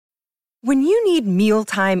When you need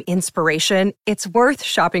mealtime inspiration, it's worth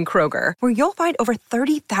shopping Kroger, where you'll find over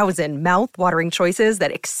 30,000 mouth-watering choices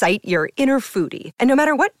that excite your inner foodie. And no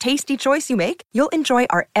matter what tasty choice you make, you'll enjoy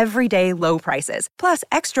our everyday low prices, plus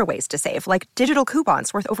extra ways to save, like digital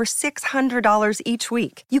coupons worth over $600 each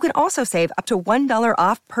week. You can also save up to $1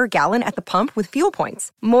 off per gallon at the pump with fuel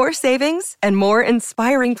points. More savings and more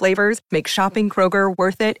inspiring flavors make shopping Kroger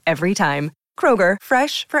worth it every time. Kroger,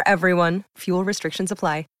 fresh for everyone. Fuel restrictions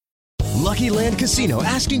apply. Lucky Land Casino,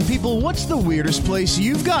 asking people, what's the weirdest place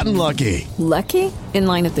you've gotten lucky? Lucky? In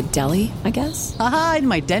line at the deli, I guess? Aha, in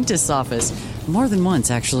my dentist's office. More than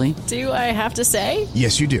once, actually. Do I have to say?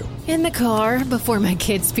 Yes, you do. In the car before my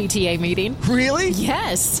kids' PTA meeting. Really?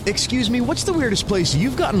 Yes. Excuse me, what's the weirdest place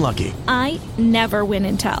you've gotten lucky? I never win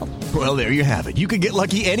and tell. Well, there you have it. You can get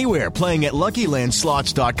lucky anywhere, playing at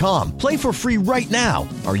LuckyLandSlots.com. Play for free right now.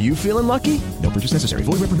 Are you feeling lucky? No purchase necessary.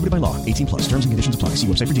 Void where prohibited by law. 18 plus. Terms and conditions apply. See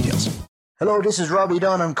website for details. Hello, this is Robbie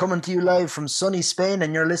Dunn. I'm coming to you live from sunny Spain,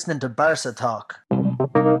 and you're listening to Barca Talk.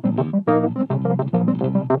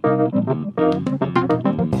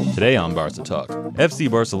 Today on Barca Talk, FC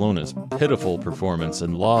Barcelona's pitiful performance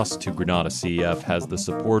and loss to Granada CF has the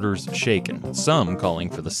supporters shaken, some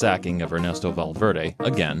calling for the sacking of Ernesto Valverde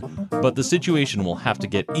again, but the situation will have to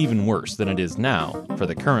get even worse than it is now for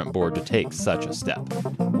the current board to take such a step.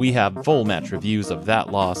 We have full match reviews of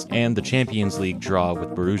that loss and the Champions League draw with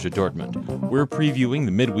Borussia Dortmund. We're previewing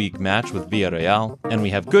the midweek match with Villarreal, and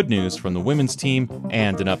we have good news from the women's team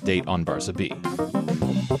and an update on Barca B.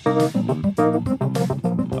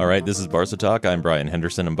 All right, this is Barca Talk. I'm Brian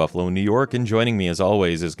Henderson in Buffalo, New York, and joining me as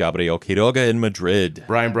always is Gabriel Quiroga in Madrid.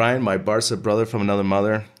 Brian, my Barca brother from another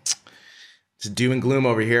mother. It's doom and gloom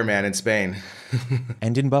over here, man, in Spain.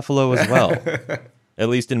 And in Buffalo as well. At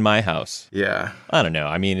least in my house. Yeah. I don't know.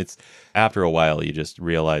 I mean, it's after a while you just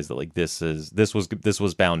realize that like this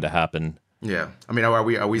was bound to happen. Yeah. I mean, are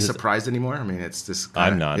we surprised anymore? I mean, it's this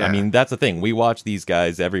I'm not. Yeah. I mean, that's the thing. We watch these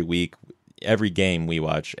guys every week, every game we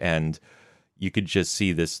watch, and you could just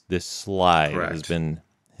see this slide Correct. has been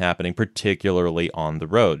happening, particularly on the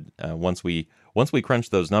road. Once we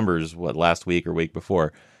crunch those numbers, last week or week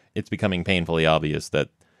before, it's becoming painfully obvious that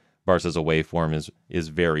Barca's away form is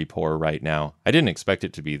very poor right now. I didn't expect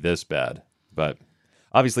it to be this bad, but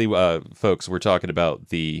obviously, folks, we're talking about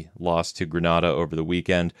the loss to Granada over the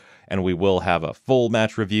weekend, and we will have a full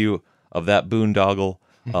match review of that boondoggle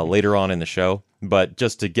later on in the show. But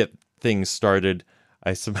just to get things started,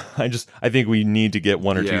 I think we need to get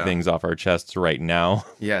one or two things off our chests right now.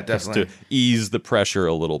 Yeah, definitely. Just to ease the pressure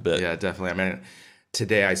a little bit. Yeah, definitely. I mean,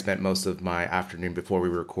 today I spent most of my afternoon before we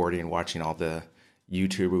were recording watching all the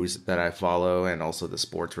YouTubers that I follow and also the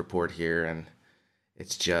sports report here, and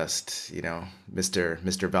it's just,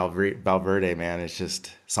 Mr. Valverde, man, it's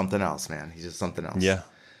just something else, man. He's just something else. Yeah,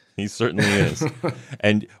 he certainly is.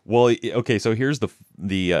 And well, okay, so here's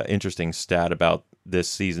the interesting stat about this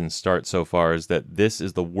season's start so far is that this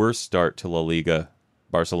is the worst start to La Liga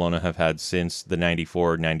Barcelona have had since the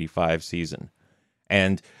 94-95 season.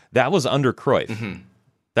 And that was under Cruyff. Mm-hmm.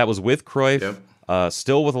 That was with Cruyff,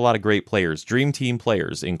 still with a lot of great players, dream team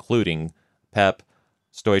players, including Pep,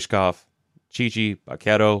 Stoichkov, Chichi,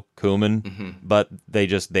 Baquero, Koeman, but they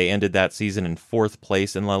ended that season in fourth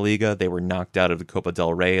place in La Liga. They were knocked out of the Copa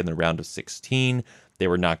del Rey in the round of 16. They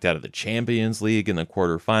were knocked out of the Champions League in the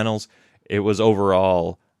quarterfinals. It was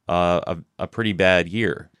overall a pretty bad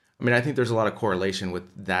year. I mean, I think there's a lot of correlation with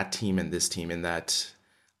that team and this team in that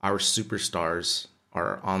our superstars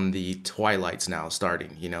are on the twilights now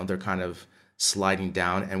starting. They're kind of sliding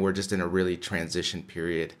down, and we're just in a really transition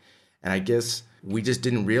period. And I guess we just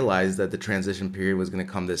didn't realize that the transition period was going to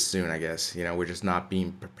come this soon, I guess. We're just not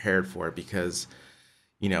being prepared for it because,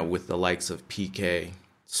 with the likes of Piqué,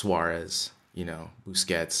 Suarez,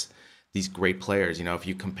 Busquets, these great players, if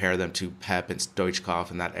you compare them to Pep and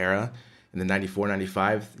Stoichkov in that era, in the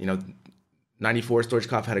 94-95, 94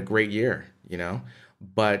 Stoichkov had a great year,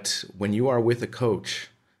 But when you are with a coach,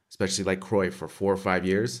 especially like Cruyff for 4 or 5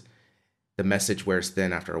 years, the message wears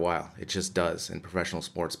thin after a while. It just does in professional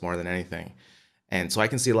sports more than anything. And so I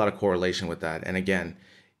can see a lot of correlation with that. And again,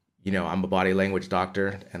 I'm a body language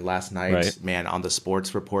doctor. And last night, man, on the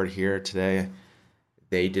sports report here today,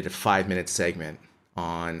 they did a 5-minute segment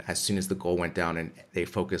on as soon as the goal went down, and they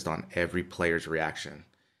focused on every player's reaction.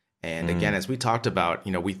 And again, as we talked about,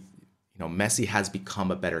 Messi has become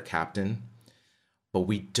a better captain, but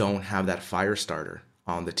we don't have that fire starter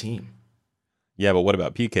on the team. Yeah, but what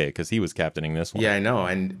about Piqué? Because he was captaining this one. Yeah, I know,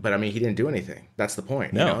 but I mean, he didn't do anything. That's the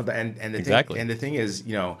point. No, and the exactly. Thing, and the thing is,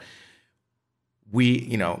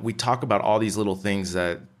 we talk about all these little things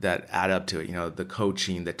that add up to it. The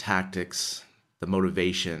coaching, the tactics, the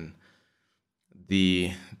motivation.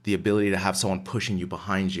 the ability to have someone pushing you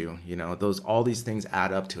behind you, all these things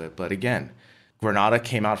add up to it. But again, Granada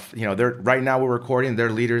came out, they're right now we're recording, they're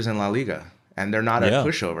leaders in La Liga, and they're not a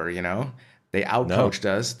pushover, They outcoached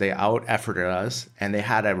us, they out-efforted us, and they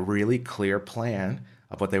had a really clear plan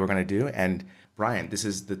of what they were going to do. And Brian, this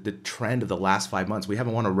is the trend of the last 5 months. We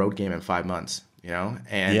haven't won a road game in 5 months,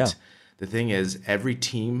 And the thing is, every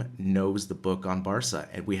team knows the book on Barca,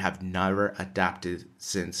 and we have never adapted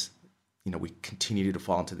since. We continue to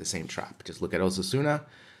fall into the same trap. Just look at Osasuna,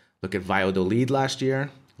 look at Valladolid last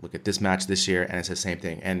year, look at this match this year, and it's the same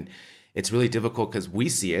thing. And it's really difficult because we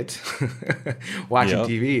see it watching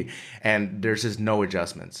TV, and there's just no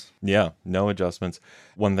adjustments. Yeah, no adjustments.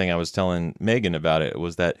 One thing I was telling Megan about it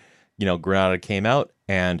was that, Granada came out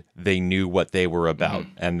and they knew what they were about,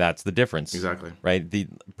 and that's the difference. Exactly. Right?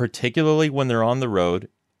 Particularly when they're on the road,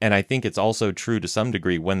 and I think it's also true to some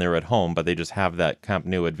degree when they're at home, but they just have that Camp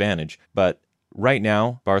Nou advantage. But right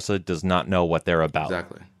now, Barca does not know what they're about.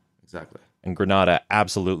 Exactly. And Granada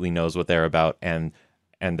absolutely knows what they're about, and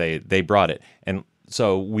they brought it. And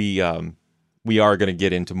so we are going to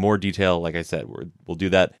get into more detail. Like I said, we'll do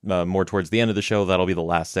that more towards the end of the show. That'll be the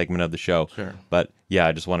last segment of the show. Sure. But yeah,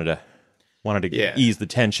 I just wanted to ease the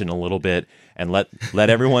tension a little bit and let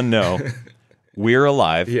everyone know we're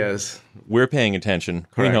alive. Yes. We're paying attention.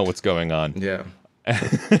 Correct. We know what's going on. Yeah.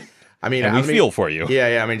 We feel for you.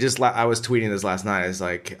 Yeah. I mean, I was tweeting this last night. It's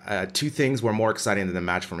like 2 things were more exciting than the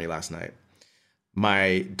match for me last night.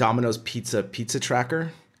 My Domino's pizza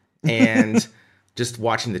tracker and just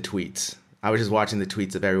watching the tweets. I was just watching the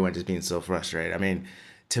tweets of everyone just being so frustrated. I mean,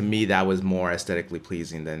 to me, that was more aesthetically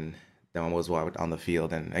pleasing than was on the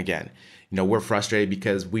field. And again, we're frustrated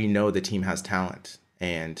because we know the team has talent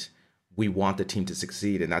and we want the team to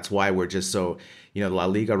succeed. And that's why we're just so, La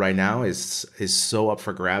Liga right now is so up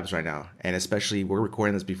for grabs right now. And especially we're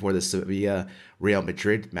recording this before the Sevilla Real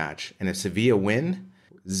Madrid match. And if Sevilla win,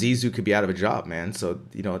 Zizou could be out of a job, man. So,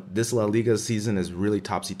 this La Liga season is really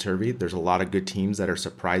topsy-turvy. There's a lot of good teams that are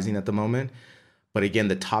surprising at the moment. But again,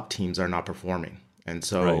 the top teams are not performing. And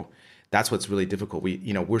so that's what's really difficult.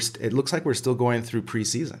 It looks like we're still going through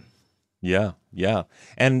preseason. Yeah.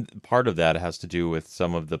 And part of that has to do with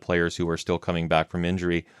some of the players who are still coming back from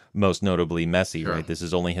injury, most notably Messi, right? This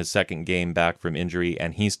is only his second game back from injury,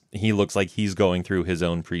 and he looks like he's going through his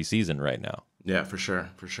own preseason right now. Yeah, for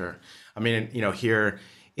sure. I mean, here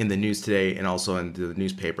in the news today and also in the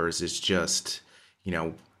newspapers, it's just,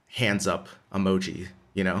 hands up emoji,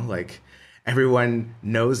 like everyone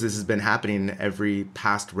knows this has been happening every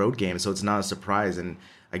past road game. So it's not a surprise. And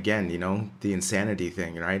again, the insanity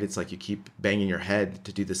thing, right? It's like you keep banging your head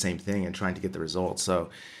to do the same thing and trying to get the results. So,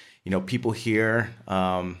 people here,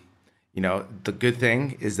 the good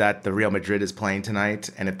thing is that the Real Madrid is playing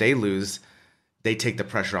tonight. And if they lose, they take the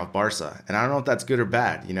pressure off Barca. And I don't know if that's good or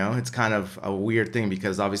bad. It's kind of a weird thing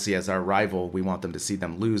because obviously as our rival, we want them to see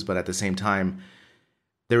them lose. But at the same time,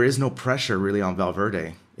 there is no pressure really on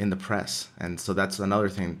Valverde in the press. And so that's another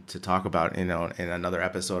thing to talk about, in another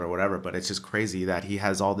episode or whatever. But it's just crazy that he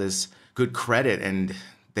has all this good credit and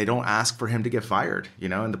they don't ask for him to get fired,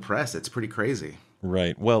 in the press. It's pretty crazy.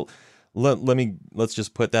 Right. Well, let's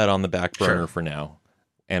just put that on the back burner for now.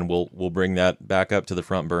 And we'll bring that back up to the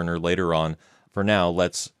front burner later on. For now,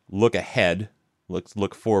 let's look ahead. Let's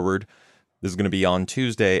look forward. This is going to be on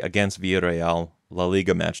Tuesday against Villarreal, La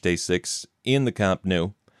Liga match day 6 in the Camp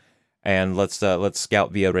Nou. And let's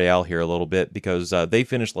scout Villarreal here a little bit because they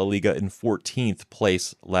finished La Liga in 14th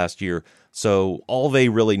place last year. So all they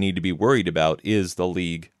really need to be worried about is the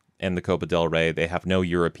league and the Copa del Rey. They have no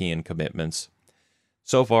European commitments.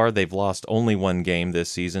 So far, they've lost only one game this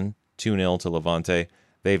season, 2-0 to Levante.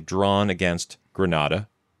 They've drawn against Granada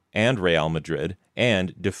and Real Madrid,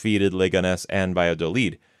 and defeated Leganés and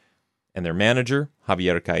Valladolid. And their manager,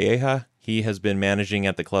 Javier Calleja, he has been managing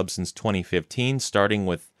at the club since 2015, starting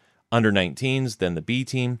with under-19s, then the B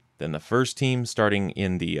team, then the first team, starting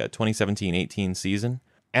in the 2017-18 season.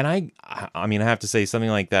 And I mean, I have to say, something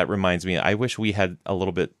like that reminds me, I wish we had a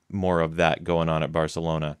little bit more of that going on at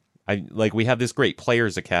Barcelona. We have this great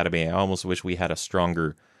players academy. I almost wish we had a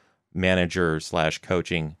stronger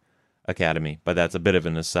manager/coaching academy, but that's a bit of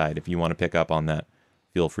an aside. If you want to pick up on that,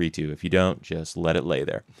 feel free to. If you don't, just let it lay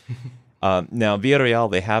there. Now, Villarreal,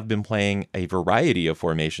 they have been playing a variety of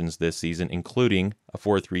formations this season, including a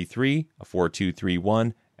 4-3-3, a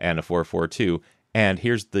 4-2-3-1, and a 4-4-2. And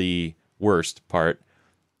here's the worst part.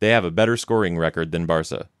 They have a better scoring record than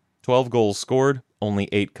Barca. 12 goals scored, only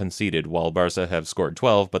 8 conceded, while Barca have scored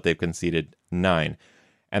 12, but they've conceded 9.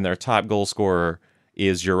 And their top goal scorer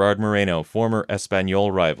is Gerard Moreno, former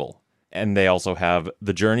Espanyol rival. And they also have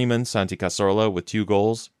the journeyman Santi Cazorla with 2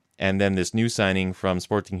 goals, And then this new signing from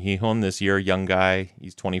Sporting Gijón this year, young guy,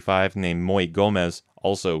 he's 25, named Moy Gomez,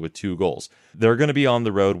 also with 2 goals. They're going to be on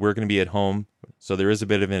the road. We're going to be at home. So there is a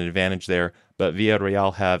bit of an advantage there. But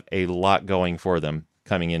Villarreal have a lot going for them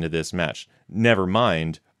coming into this match. Never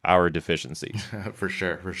mind our deficiencies. For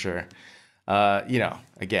sure.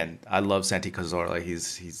 Again, I love Santi Cazorla.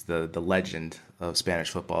 He's the legend of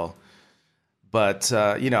Spanish football. But,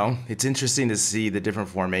 it's interesting to see the different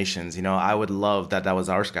formations. I would love that was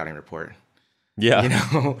our scouting report. Yeah.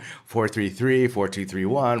 4-3-3,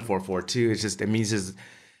 4-2-3-1, 4-4-2. It means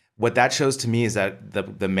what that shows to me is that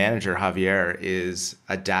the manager, Javier, is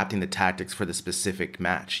adapting the tactics for the specific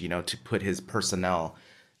match, to put his personnel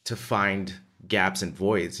to find gaps and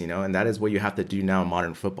voids, and that is what you have to do now in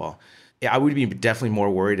modern football. I would be definitely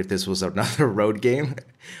more worried if this was another road game.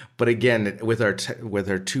 But again, with our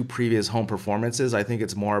 2 previous home performances, I think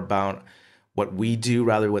it's more about what we do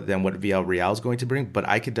rather than what Villarreal is going to bring. But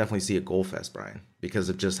I could definitely see a goal fest, Brian, because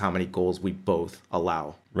of just how many goals we both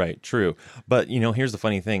allow. Right, true. But, here's the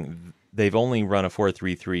funny thing. They've only run a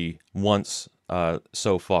 4-3-3 once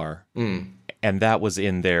so far. And that was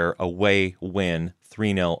in their away win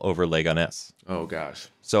 3-0 over Leganés. Oh, gosh.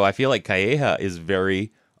 So I feel like Calleja is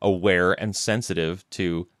very aware and sensitive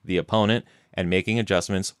to the opponent and making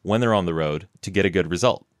adjustments when they're on the road to get a good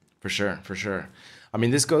result. For sure. I mean,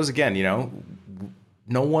 this goes again,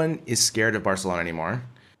 no one is scared of Barcelona anymore.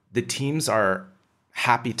 The teams are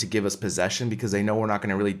happy to give us possession because they know we're not going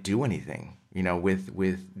to really do anything,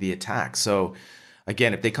 with the attack. So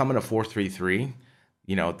again, if they come in a 4-3-3,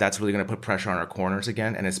 that's really going to put pressure on our corners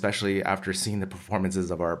again. And especially after seeing the performances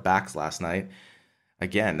of our backs last night,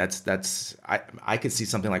 again, I could see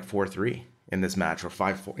something like 4-3 in this match, or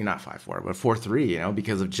 5-4, not 5-4, but 4-3,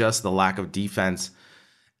 because of just the lack of defense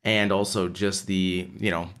and also just the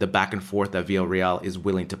back and forth that Villarreal is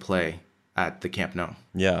willing to play at the Camp Nou.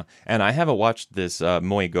 Yeah, and I haven't watched this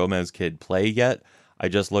Moy Gomez kid play yet. I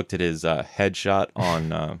just looked at his headshot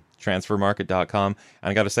on transfermarket.com, and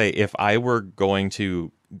I got to say, if I were going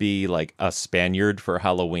to be like a Spaniard for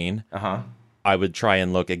Halloween, I would try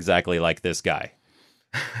and look exactly like this guy.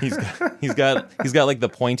 He's got like the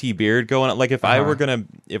pointy beard going on. Like if I were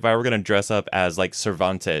gonna dress up as like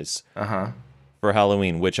Cervantes for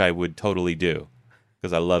Halloween, which I would totally do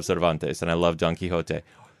because I love Cervantes and I love Don Quixote.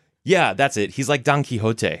 Yeah, that's it. He's like Don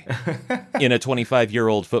Quixote in a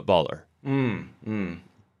 25-year-old footballer.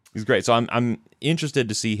 He's great. So I'm interested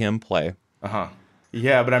to see him play.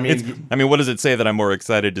 Yeah, but I mean, what does it say that I'm more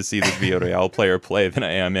excited to see this Villarreal player play than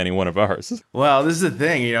I am any one of ours? Well, this is the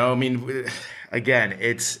thing, again,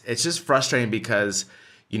 it's just frustrating because,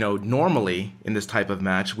 normally in this type of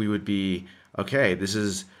match, we would be, okay, this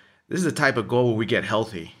is the type of goal where we get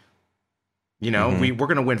healthy. We're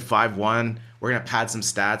going to win 5-1. We're going to pad some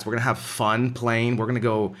stats. We're going to have fun playing. We're going to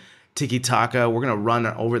go tiki-taka. We're going to run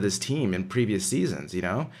over this team in previous seasons,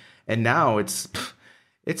 And now it's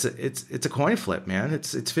a coin flip, man.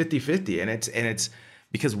 It's 50-50, and it's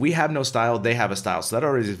because we have no style, they have a style. So that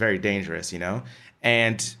already is very dangerous,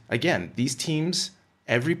 And again, these teams,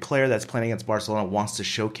 every player that's playing against Barcelona wants to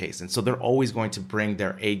showcase. And so they're always going to bring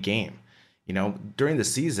their A game. During the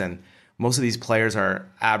season, most of these players are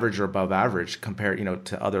average or above average compared,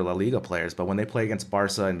 to other La Liga players. But when they play against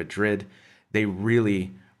Barca and Madrid, they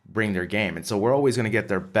really bring their game. And so we're always going to get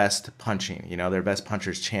their best punching, their best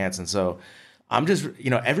puncher's chance. And so I'm just,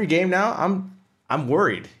 every game now, I'm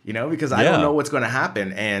worried, because I don't know what's going to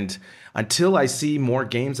happen. And until I see more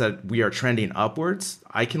games that we are trending upwards,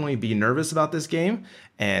 I can only be nervous about this game.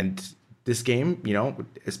 And this game,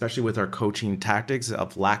 especially with our coaching tactics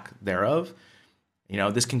of lack thereof,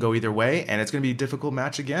 this can go either way. And it's going to be a difficult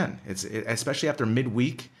match again. Especially after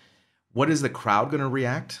midweek. What is the crowd going to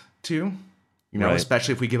react to? Right.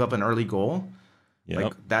 Especially if we give up an early goal. Yep.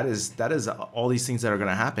 Like that is all these things that are going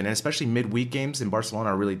to happen. And especially midweek games in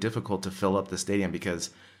Barcelona are really difficult to fill up the stadium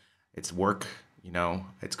because it's work,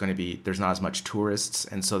 it's going to be, there's not as much tourists.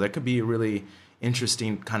 And so that could be a really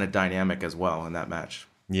interesting kind of dynamic as well in that match.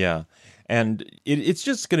 Yeah. And it's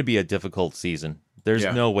just going to be a difficult season. There's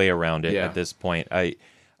no way around it at this point. A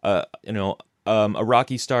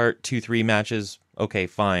rocky start, 2-3 matches. Okay,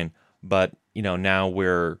 fine. But, now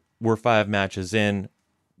we're 5 matches in,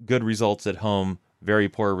 good results at home, very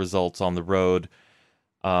poor results on the road.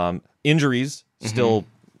 Injuries still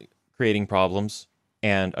creating problems,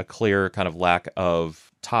 and a clear kind of lack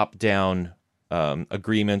of top-down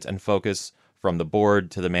agreement and focus from the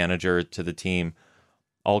board to the manager to the team.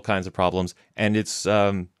 All kinds of problems. And it's,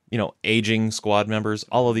 aging squad members,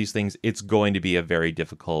 all of these things. It's going to be a very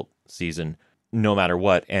difficult season no matter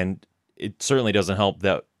what. And it certainly doesn't help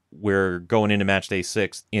that we're going into match day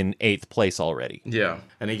 6 in 8th place already. Yeah.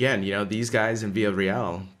 And again, these guys in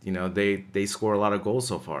Villarreal, they score a lot of goals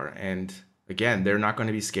so far. And again, they're not going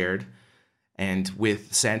to be scared. And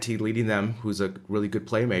with Santi leading them, who's a really good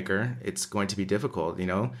playmaker, it's going to be difficult.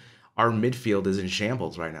 Our midfield is in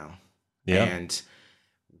shambles right now. Yeah. And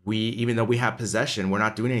even though we have possession, we're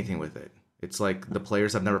not doing anything with it. It's like the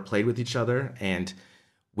players have never played with each other. And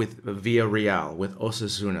with Villarreal, with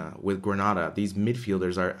Osasuna, with Granada, these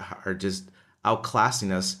midfielders are just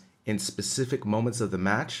outclassing us in specific moments of the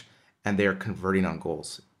match, and they are converting on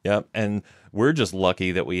goals. Yep, and we're just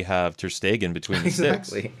lucky that we have Ter Stegen between the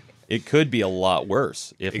sticks. It could be a lot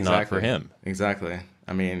worse if not for him. Exactly.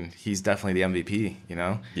 I mean, he's definitely the MVP,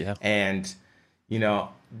 Yeah. And,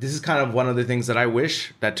 this is kind of one of the things that I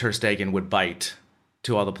wish that Ter Stegen would bite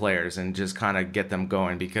to all the players and just kind of get them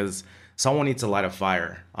going, because someone needs to light a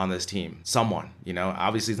fire on this team. Someone,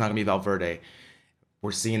 obviously it's not going to be Valverde.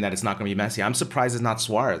 We're seeing that it's not going to be Messi. I'm surprised it's not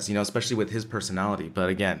Suarez, especially with his personality. But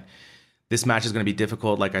again, this match is going to be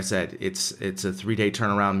difficult. Like I said, it's a 3-day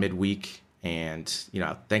turnaround midweek. And,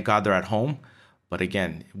 thank God they're at home. But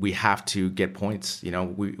again, we have to get points.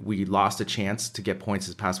 We lost a chance to get points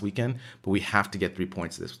this past weekend, but we have to get 3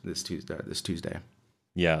 points this Tuesday.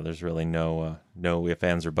 Yeah, there's really no ifs,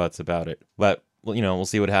 ands, or buts about it. But, we'll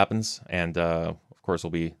see what happens. And, of course, we'll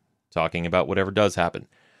be talking about whatever does happen.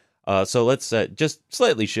 So let's just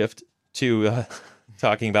slightly shift to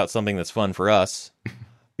talking about something that's fun for us.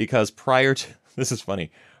 Because this is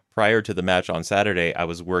funny. Prior to the match on Saturday, I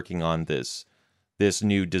was working on this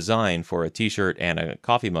new design for a t-shirt and a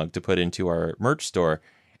coffee mug to put into our merch store.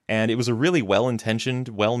 And it was a really well-intentioned,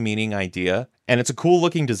 well-meaning idea. And it's a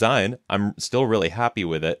cool-looking design. I'm still really happy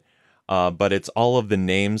with it. But it's all of the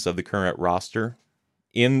names of the current roster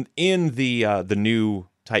in the new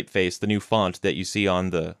typeface, the new font that you see on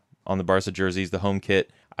the Barca jerseys, the home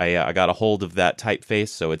kit. I got a hold of that typeface,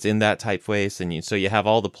 so it's in that typeface. And so you have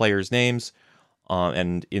all the players' names.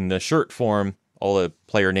 And in the shirt form, all the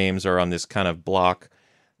player names are on this kind of block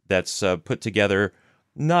that's put together,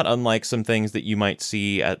 not unlike some things that you might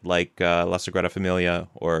see at like La Sagrada Familia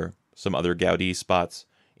or some other Gaudí spots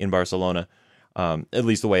in Barcelona, at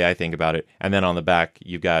least the way I think about it. And then on the back,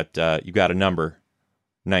 you've got a number,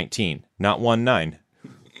 19, not 19,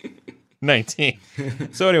 19.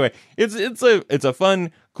 So anyway, it's a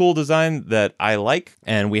fun, cool design that I like,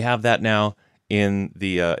 and we have that now in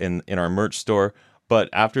the in our merch store. But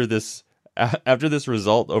after this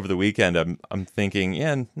result over the weekend, I'm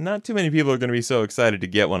thinking, not too many people are going to be so excited to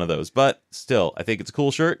get one of those. But still, I think it's a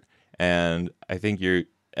cool shirt, and I think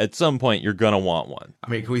at some point you're going to want one. I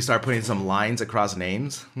mean, can we start putting some lines across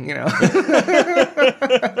names?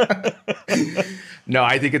 No,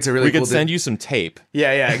 I think it's a really we cool... could send you some tape.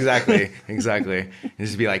 Yeah, exactly. And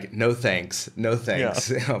just be like, no thanks. Yeah.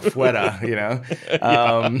 Fuera,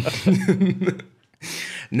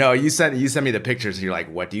 No, you sent me the pictures and you're like,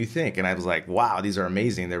 what do you think? And I was like, wow, these are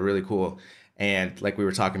amazing. They're really cool. And like we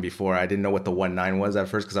were talking before, I didn't know what the 19 was at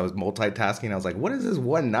first because I was multitasking. I was like, what does this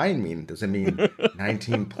 19 mean? Does it mean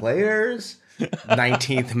 19 players?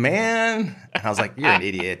 19th man? And I was like, you're an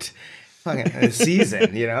idiot. Fucking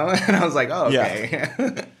season, And I was like, oh,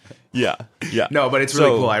 okay. Yeah. No, but it's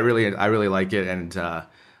really cool. I really like it, and I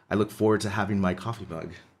look forward to having my coffee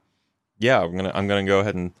mug. Yeah, I'm gonna go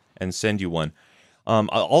ahead and send you one.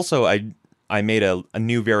 Also, I made a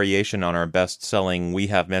new variation on our best-selling "We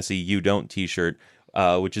Have Messi, You Don't" T-shirt,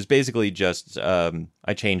 which is basically just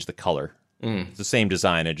I changed the color. It's the same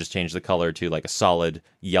design. I just changed the color to like a solid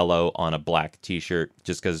yellow on a black T-shirt,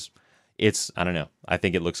 just because I don't know. I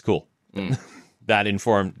think it looks cool. That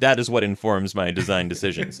is what informs my design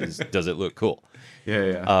decisions. Does it look cool?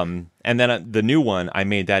 Yeah. And then the new one, I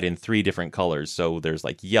made that in 3 different colors. So there's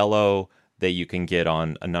like yellow that you can get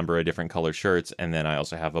on a number of different colored shirts, and then I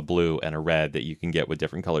also have a blue and a red that you can get with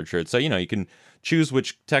different colored shirts. So you can choose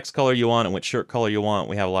which text color you want and which shirt color you want.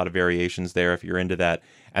 We have a lot of variations there if you're into that.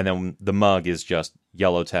 And then the mug is just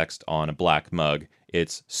yellow text on a black mug.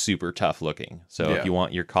 It's super tough looking. So if you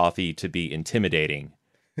want your coffee to be intimidating,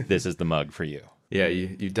 this is the mug for you. Yeah,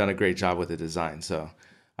 you've done a great job with the design. So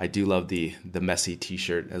I do love the Messi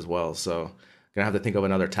T-shirt as well. So gonna have to think of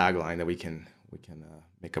another tagline that we can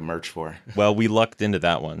make a merch for. Well, we lucked into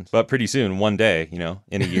that one, but pretty soon, one day,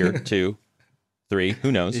 in a year, 2, 3,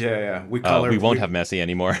 who knows? Yeah. We won't have Messi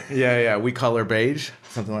anymore. Yeah. We color beige,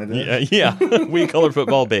 something like that. Yeah. We color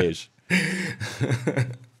football beige.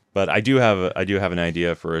 But I do have an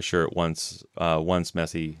idea for a shirt once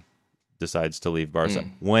Messi decides to leave Barca,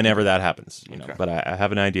 whenever that happens, Okay. But I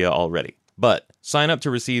have an idea already. But sign up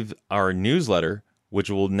to receive our newsletter,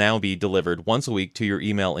 which will now be delivered once a week to your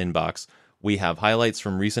email inbox We have highlights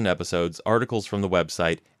from recent episodes, articles from the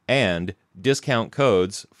website, and discount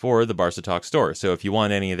codes for the Barca Talk store. So if you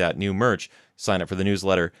want any of that new merch, sign up for the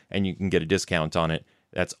newsletter and you can get a discount on it.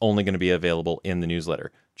 That's only going to be available in the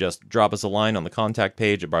newsletter. Just drop us a line on the contact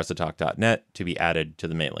page at barcatalk.net to be added to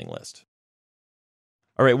the mailing list.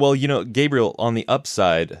 All right, well, Gabriel, on the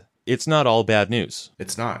upside, it's not all bad news.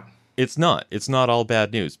 It's not. It's not all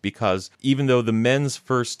bad news, because even though the men's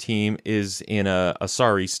first team is in a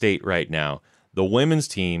sorry state right now, the women's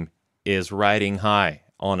team is riding high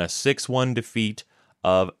on a 6-1 defeat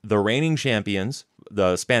of the reigning champions,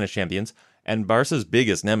 the Spanish champions, and Barca's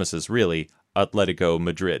biggest nemesis, really, Atletico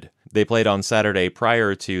Madrid. They played on Saturday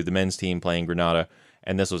prior to the men's team playing Granada,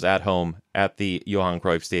 and this was at home at the Johan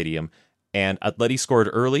Cruyff Stadium. And Atleti scored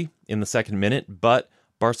early in the second minute, but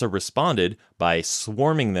Barca responded by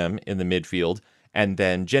swarming them in the midfield, and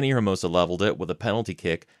then Jenny Hermosa leveled it with a penalty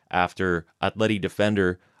kick after Atleti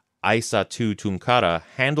defender Aissatou Tunkara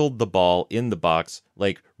handled the ball in the box,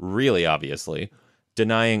 really obviously,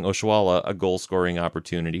 denying Oshuala a goal-scoring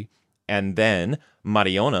opportunity. And then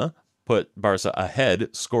Mariona put Barca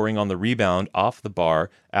ahead, scoring on the rebound off the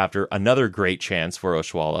bar after another great chance for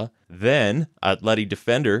Oshuala. Then Atleti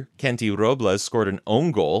defender Kenty Robles scored an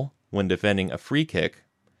own goal when defending a free kick.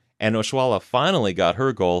 And Oshuala finally got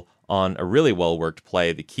her goal on a really well-worked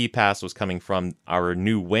play. The key pass was coming from our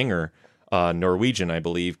new winger, Norwegian, I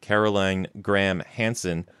believe, Caroline Graham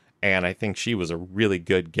Hansen, and I think she was a really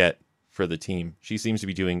good get for the team. She seems to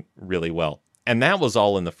be doing really well. And that was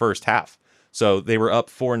all in the first half. So they were up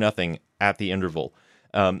 4-0 at the interval.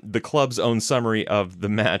 The club's own summary of the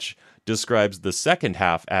match describes the second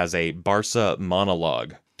half as a Barca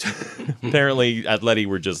monologue. Apparently, Atleti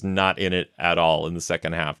were just not in it at all in the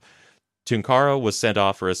second half. Tunkara was sent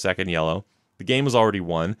off for a second yellow. The game was already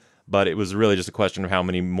won, but it was really just a question of how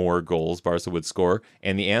many more goals Barca would score,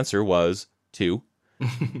 and the answer was 2.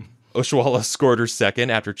 Oshuala scored her second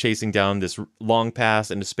after chasing down this long pass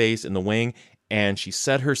into space in the wing, and she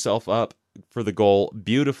set herself up for the goal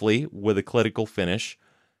beautifully with a clinical finish.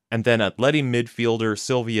 And then Atleti midfielder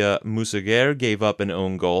Sylvia Musaguer gave up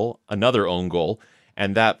another own goal,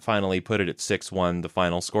 and that finally put it at 6-1, the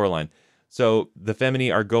final scoreline. So the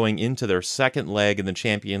Femini are going into their second leg in the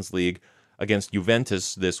Champions League against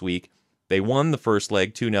Juventus this week. They won the first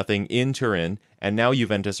leg 2-0 in Turin, and now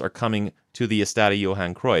Juventus are coming to the Estadio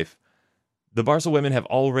Johan Cruyff. The Barca women have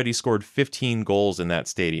already scored 15 goals in that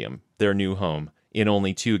stadium, their new home, in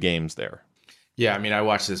only 2 games there. Yeah, I mean, I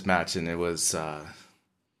watched this match and it was,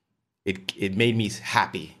 it made me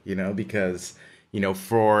happy, because,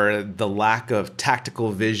 for the lack of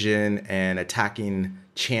tactical vision and attacking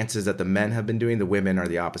chances that the men have been doing, the women are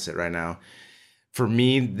the opposite right now. For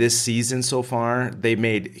me, this season so far, they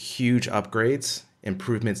made huge upgrades,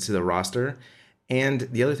 improvements to the roster. And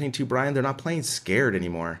the other thing too, Brian, they're not playing scared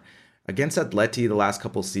anymore. Against Atleti the last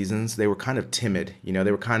couple seasons, they were kind of timid.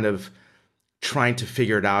 They were kind of trying to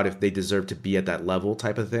figure it out if they deserve to be at that level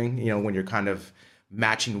type of thing, when you're kind of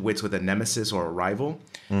matching wits with a nemesis or a rival.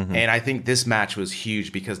 Mm-hmm. And I think this match was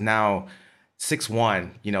huge because now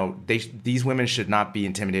 6-1, these women should not be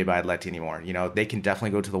intimidated by Atleti anymore. They can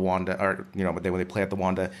definitely go to the Wanda, or, when they play at the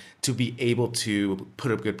Wanda, to be able to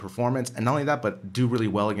put up good performance. And not only that, but do really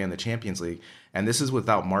well again in the Champions League. And this is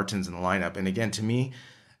without Martins in the lineup. And again, to me,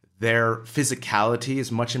 their physicality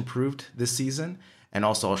is much improved this season. And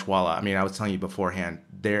also Oshuala. I mean, I was telling you beforehand,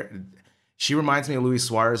 she reminds me of Luis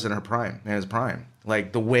Suarez in his prime.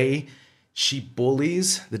 Like the way she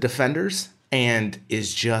bullies the defenders and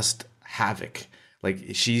is just havoc.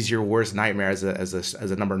 Like she's your worst nightmare as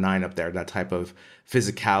a number 9 up there. That type of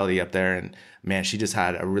physicality up there. And man, she just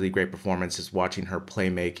had a really great performance. Just watching her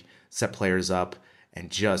make, set players up, and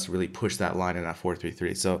just really push that line in that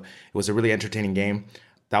 4-3-3. So it was a really entertaining game.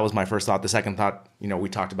 That was my first thought. The second thought, we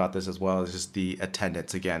talked about this as well, is just the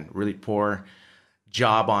attendance. Again, really poor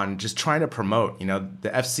job on just trying to promote. The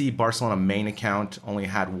FC Barcelona main account only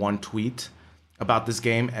had 1 tweet about this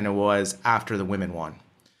game, and it was after the women won.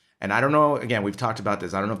 And I don't know, again, we've talked about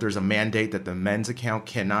this. I don't know if there's a mandate that the men's account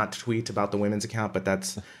cannot tweet about the women's account, but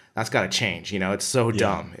that's got to change. It's so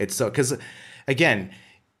dumb. It's so, because again,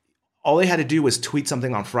 all they had to do was tweet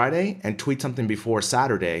something on Friday and tweet something before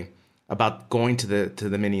Saturday about going to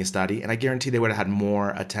the mini estadio, and I guarantee they would have had more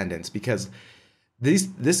attendance because this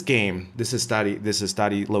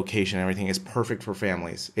estadio location and everything is perfect for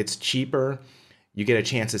families. It's cheaper. You get a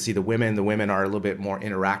chance to see the women. The women are a little bit more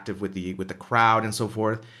interactive with the crowd and so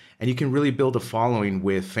forth, and you can really build a following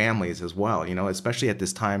with families as well. Especially at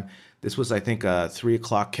this time. This was, I think, a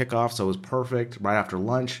 3:00 kickoff, so it was perfect right after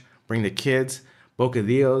lunch. Bring the kids,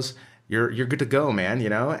 bocadillos. You're good to go, man.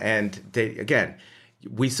 And they, again,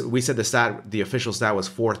 we said the official stat was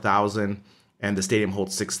 4,000 and the stadium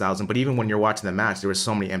holds 6,000. But even when you're watching the match, there were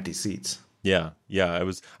so many empty seats. Yeah.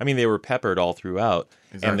 They were peppered all throughout.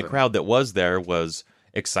 Exactly. And the crowd that was there was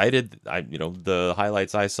excited. The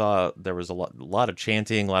highlights I saw, there was a lot of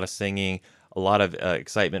chanting, a lot of singing, a lot of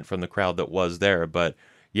excitement from the crowd that was there. But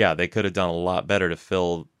yeah, they could have done a lot better to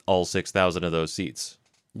fill all 6,000 of those seats.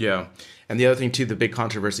 Yeah. And the other thing, too, the big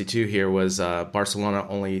controversy, too, here was Barcelona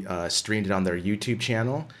only streamed it on their YouTube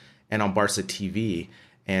channel and on Barca TV.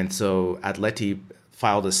 And so Atleti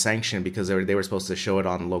filed a sanction because they were supposed to show it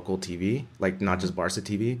on local TV, like not just Barca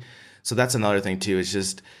TV. So that's another thing, too. It's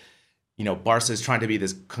just, Barca is trying to be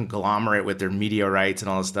this conglomerate with their media rights and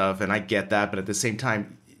all this stuff. And I get that. But at the same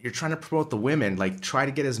time, you're trying to promote the women, like try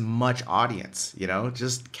to get as much audience,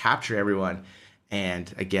 just capture everyone.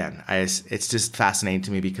 And again, it's just fascinating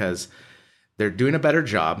to me because they're doing a better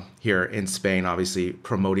job here in Spain, obviously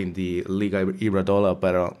promoting the Liga Iberdrola,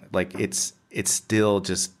 but it's still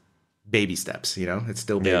just baby steps, it's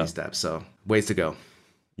still baby steps. So ways to go.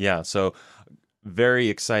 Yeah. So very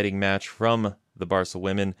exciting match from the Barca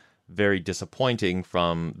women. Very disappointing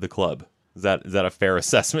from the club. Is that a fair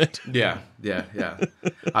assessment? Yeah.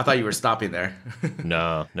 I thought you were stopping there.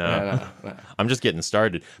 No. I'm just getting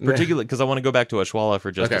started. Particularly because I want to go back to Oshuala for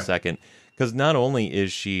just a second. Because not only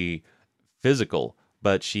is she physical,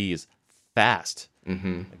 but she's fast.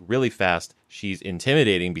 Mm-hmm. Like really fast. She's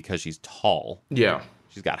intimidating because she's tall. Yeah.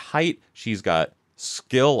 She's got height. She's got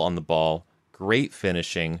skill on the ball. Great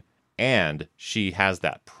finishing. And she has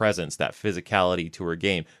that presence, that physicality to her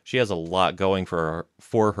game. She has a lot going for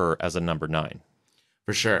her as a number 9.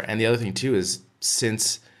 For sure. And the other thing, too, is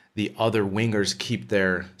since the other wingers keep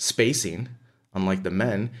their spacing, unlike the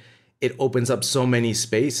men, it opens up so many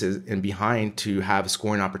spaces in behind to have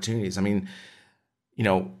scoring opportunities. I mean,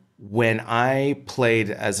 when I played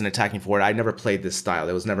as an attacking forward, I never played this style.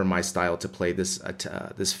 It was never my style to play this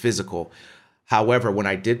physical. However, when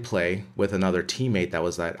I did play with another teammate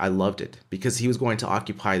I loved it because he was going to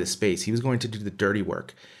occupy the space. He was going to do the dirty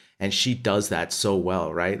work. And she does that so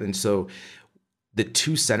well, right? And so the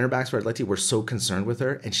 2 center backs for Atleti were so concerned with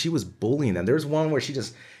her and she was bullying them. There was one where she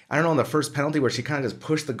just, I don't know, on the first penalty where she kind of just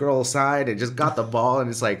pushed the girl aside and just got the ball. And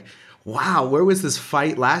it's like, wow, where was this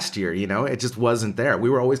fight last year? It just wasn't there. We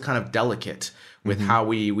were always kind of delicate with how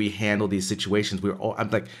we handle these situations. We were all, I'm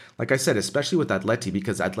like I said, especially with Atleti,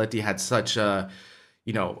 because Atleti had such a,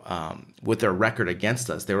 with their record against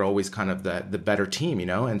us, they were always kind of the better team,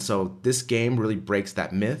 And so this game really breaks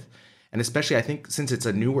that myth. And especially, I think, since it's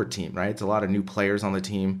a newer team, right? It's a lot of new players on the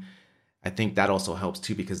team. I think that also helps,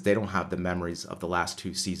 too, because they don't have the memories of the last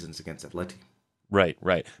 2 seasons against Atleti.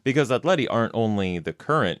 Right. Because Atleti aren't only the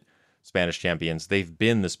current Spanish champions, they've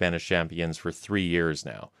been the Spanish champions for 3 years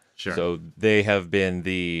now. Sure. So they have been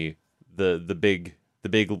the big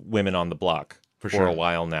women on the block for a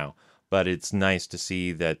while now. But it's nice to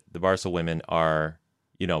see that the Barca women are,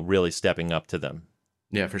 really stepping up to them.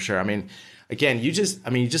 Yeah, for sure. I mean, again, you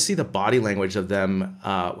just see the body language of them,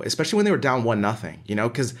 especially when they were down 1-0,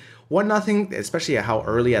 because 1-0, especially at how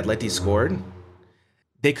early Atleti scored,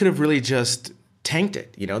 they could have really just tanked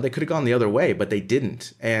it. They could have gone the other way, but they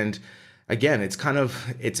didn't. And again,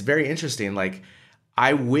 it's very interesting. Like,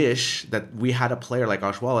 I wish that we had a player like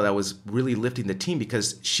Oshuala that was really lifting the team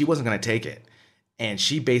because she wasn't going to take it. And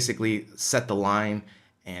she basically set the line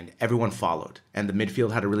and everyone followed. And the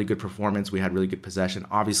midfield had a really good performance. We had really good possession.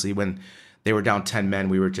 Obviously, when they were down 10 men,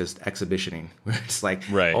 we were just exhibitioning. We were just like,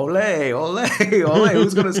 right. Ole,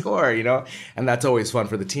 who's going to score, And that's always fun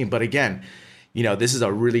for the team. But again, this is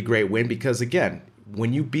a really great win because, again,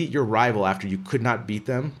 when you beat your rival after you could not beat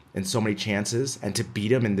them in so many chances and to beat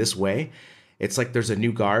them in this way, it's like there's a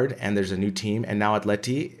new guard and there's a new team. And now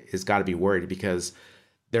Atleti has got to be worried because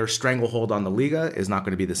their stranglehold on the Liga is not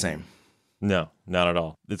going to be the same. No, not at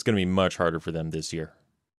all. It's going to be much harder for them this year.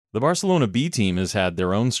 The Barcelona B team has had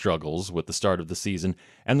their own struggles with the start of the season,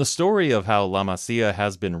 and the story of how La Masia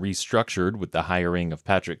has been restructured with the hiring of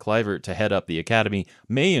Patrick Kluivert to head up the academy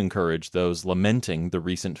may encourage those lamenting the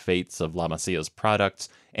recent fates of La Masia's products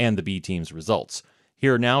and the B team's results.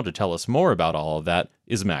 Here now to tell us more about all of that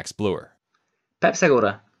is Max Bluer. Pep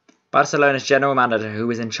Segura, Barcelona's general manager who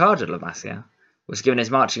was in charge of La Masia, was given his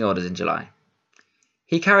marching orders in July.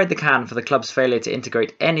 He carried the can for the club's failure to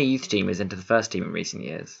integrate any youth teamers into the first team in recent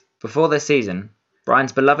years. Before this season,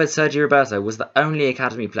 Brian's beloved Sergi Roberto was the only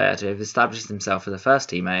academy player to have established himself as a first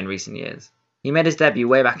teamer in recent years. He made his debut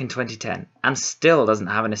way back in 2010 and still doesn't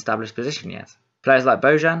have an established position yet. Players like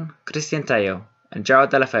Bojan, Cristian Tello and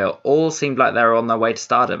Gerard Deulofeu all seemed like they were on their way to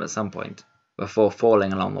stardom at some point, before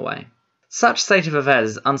falling along the way. Such state of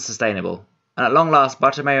affairs is unsustainable, And at long last,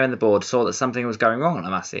 Bartomeu and the board saw that something was going wrong at La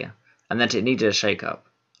Masia, and that it needed a shake-up.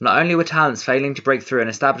 Not only were talents failing to break through and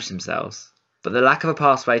establish themselves, but the lack of a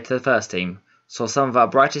pathway to the first team saw some of our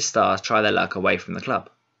brightest stars try their luck away from the club.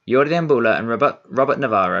 Jordi Mbula and Robert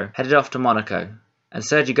Navarro headed off to Monaco, and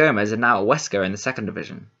Sergi Gomez is now at Huesca in the second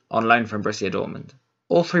division, on loan from Borussia Dortmund.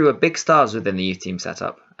 All three were big stars within the youth team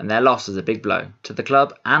setup, and their loss was a big blow to the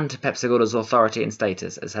club and to Pep Segura's authority and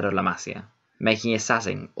status as head of La Masia, making his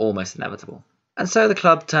sacking almost inevitable. And so the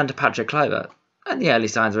club turned to Patrick Kluivert, and the early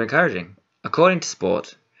signs were encouraging. According to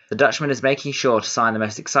Sport, the Dutchman is making sure to sign the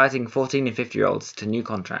most exciting 14 and 15-year-olds to new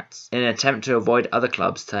contracts in an attempt to avoid other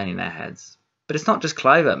clubs turning their heads. But it's not just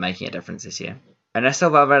Kluivert making a difference this year. Ernesto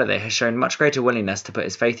Valverde has shown much greater willingness to put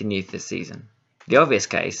his faith in youth this season. The obvious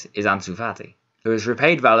case is Ansu Fati, who has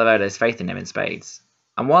repaid Valverde's faith in him in spades.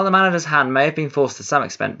 And while the manager's hand may have been forced to some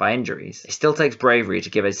extent by injuries, it still takes bravery to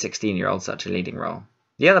give a 16-year-old such a leading role.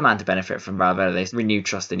 The other man to benefit from Valverde's renewed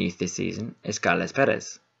trust in youth this season is Carles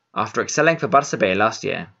Perez. After excelling for Barça B last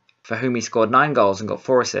year, for whom he scored 9 goals and got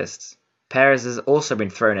 4 assists, Perez has also been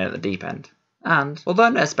thrown in at the deep end, and, although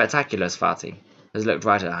not as spectacular as Fati, has looked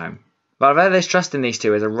right at home. Valverde's trust in these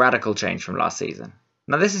two is a radical change from last season.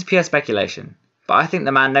 Now this is pure speculation, but I think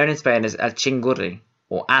the man known in Spain as El Chingurri,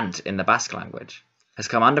 or Ant in the Basque language, has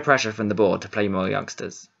come under pressure from the board to play more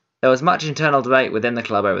youngsters. There was much internal debate within the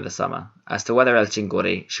club over the summer as to whether El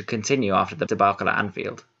Chingurri should continue after the debacle at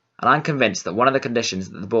Anfield, and I'm convinced that one of the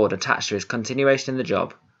conditions that the board attached to his continuation in the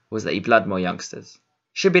job was that he blood more youngsters.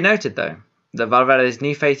 Should be noted, though, that Valverde's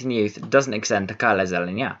new faith in youth doesn't extend to Carles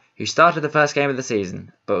Aleñá, who started the first game of the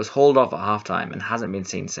season but was hauled off at half-time and hasn't been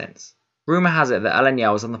seen since. Rumour has it that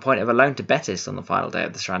Aleñá was on the point of a loan to Betis on the final day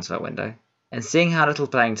of the transfer window, and seeing how little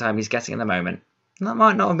playing time he's getting at the moment, that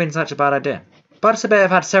might not have been such a bad idea. Barça B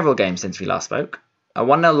have had several games since we last spoke, a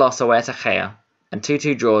 1-0 loss away at Egea, and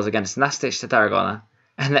 2-2 draws against Nàstic de Tarragona,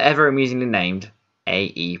 and the ever-amusingly named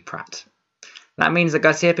A.E. Pratt. That means that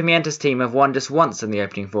Garcia Pimienta's team have won just once in the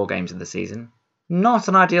opening 4 games of the season. Not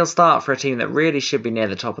an ideal start for a team that really should be near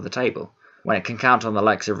the top of the table, when it can count on the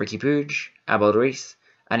likes of Ricky Puig, Abel Ruiz,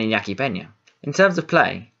 and Iñaki Peña. In terms of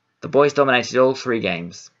play, the boys dominated all 3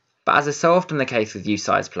 games, but as is so often the case with youth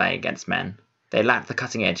sides playing against men, they lack the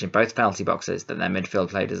cutting edge in both penalty boxes that their midfield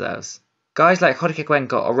play deserves. Guys like Jorge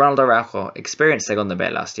Cuenca or Ronald Araujo experienced Segunda B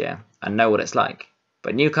last year and know what it's like,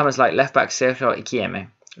 but newcomers like left-back Sergio Iquieme,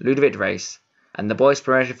 Ludovic Reis, and the boys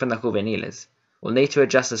promoted from the juveniles will need to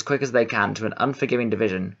adjust as quick as they can to an unforgiving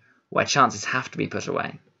division where chances have to be put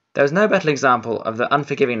away. There is no better example of the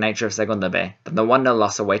unforgiving nature of Segunda B than the 1-0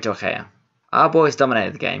 loss away to Egea. Our boys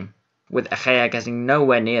dominated the game, with Egea getting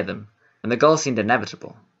nowhere near them, and the goal seemed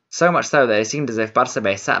inevitable. So much so that it seemed as if Barça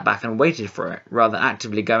B sat back and waited for it rather than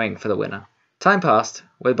actively going for the winner. Time passed,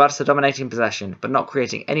 with Barça dominating possession but not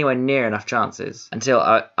creating anywhere near enough chances, until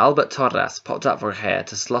Albert Torres popped up for Egea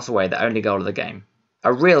to slot away the only goal of the game.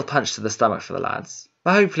 A real punch to the stomach for the lads,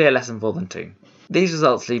 but hopefully a lesson for them too. These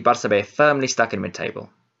results leave Barça B firmly stuck in mid-table,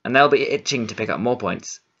 and they'll be itching to pick up more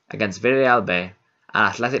points against Villarreal B and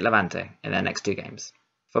Athletic Levante in their next 2 games.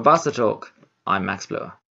 For Barça Talk, I'm Max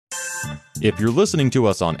Bluer. If you're listening to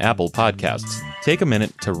us on Apple Podcasts, take a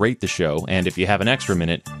minute to rate the show, and if you have an extra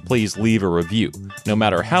minute, please leave a review. No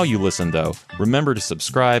matter how you listen, though, remember to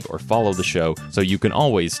subscribe or follow the show so you can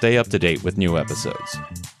always stay up to date with new episodes.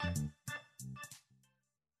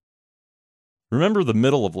 Remember the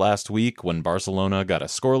middle of last week when Barcelona got a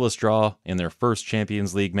scoreless draw in their first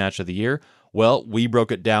Champions League match of the year? Well, we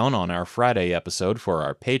broke it down on our Friday episode for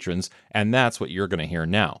our patrons, and that's what you're going to hear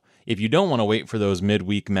now. If you don't want to wait for those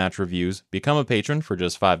midweek match reviews, become a patron for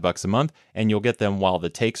just $5 a month, and you'll get them while the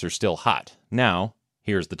takes are still hot. Now,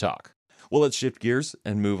 here's the talk. Well, let's shift gears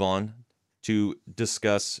and move on to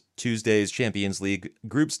discuss Tuesday's Champions League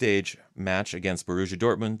group stage match against Borussia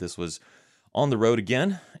Dortmund. This was on the road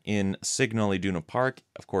again in Signal Iduna Park.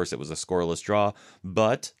 Of course, it was a scoreless draw,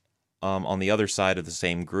 but on the other side of the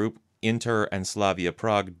same group, Inter and Slavia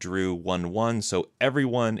Prague drew 1-1, so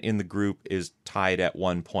everyone in the group is tied at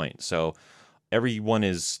 1 point. So everyone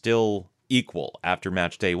is still equal after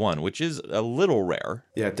match day 1, which is a little rare.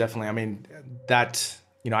 Yeah, definitely. I mean,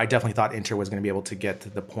 I definitely thought Inter was going to be able to get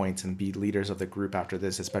the points and be leaders of the group after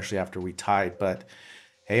this, especially after we tied. But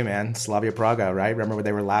hey, man, Slavia Prague, right? Remember when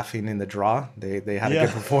they were laughing in the draw? They had a good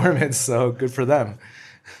performance, so good for them.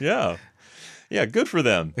 Yeah, good for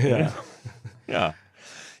them. Yeah.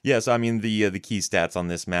 Yes, I mean, the key stats on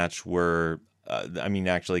this match were,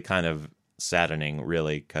 actually kind of saddening,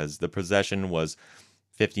 really, because the possession was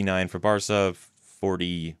 59 for Barca,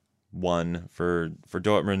 40 1 for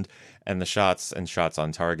Dortmund, and the shots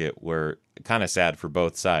on target were kind of sad for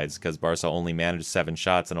both sides because Barca only managed 7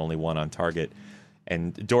 shots and only 1 on target.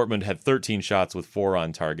 And Dortmund had 13 shots with 4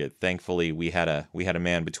 on target. Thankfully, we had a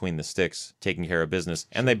man between the sticks taking care of business,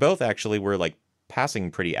 and they both actually were like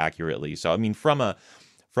passing pretty accurately. So I mean, from a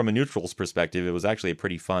neutral's perspective, it was actually a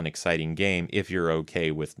pretty fun, exciting game if you're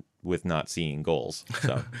okay with not seeing goals.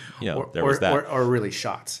 So there was that, or really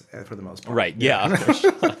shots for the most part. Right? Yeah,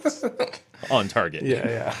 shots on target.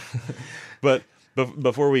 Yeah. But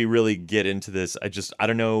before we really get into this, I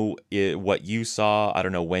don't know what you saw. I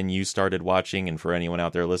don't know when you started watching. And for anyone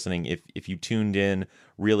out there listening, if you tuned in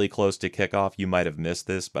really close to kickoff, you might have missed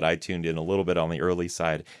this. But I tuned in a little bit on the early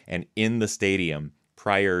side. And in the stadium,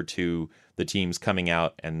 prior to the teams coming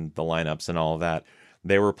out and the lineups and all of that,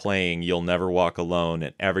 they were playing You'll Never Walk Alone.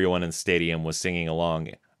 And everyone in the stadium was singing along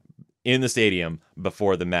in the stadium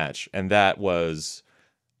before the match. And that was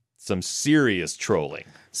some serious trolling.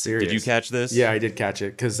 Serious. Did you catch this? Yeah, I did catch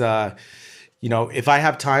it because, if I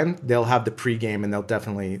have time, they'll have the pregame and they'll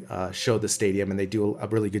definitely show the stadium, and they do a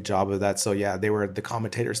really good job of that. So yeah, the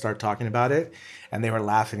commentators start talking about it, and they were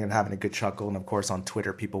laughing and having a good chuckle. And of course, on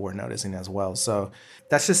Twitter, people were noticing as well. So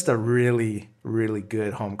that's just a really, really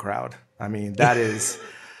good home crowd. I mean, that is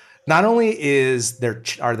not only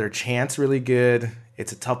are their chants really good,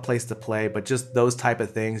 it's a tough place to play, but just those type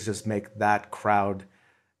of things just make that crowd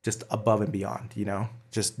just above and beyond,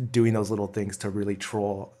 just doing those little things to really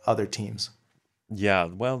troll other teams. Yeah,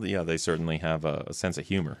 well, yeah, they certainly have a sense of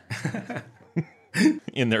humor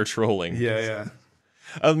in their trolling. Yeah.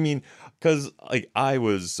 I mean, because I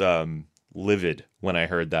was livid when I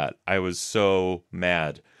heard that. I was so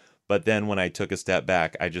mad. But then when I took a step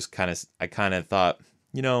back, I kind of thought,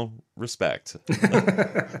 respect.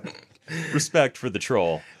 Respect for the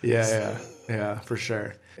troll. Yeah, for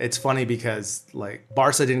sure. It's funny because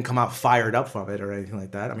Barca didn't come out fired up from it or anything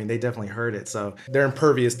like that. I mean, they definitely heard it, so they're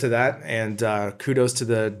impervious to that. And kudos to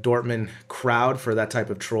the Dortmund crowd for that type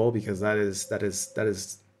of troll, because that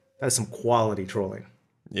is some quality trolling.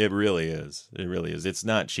 It really is. It really is. It's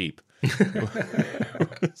not cheap.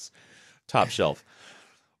 It's top shelf.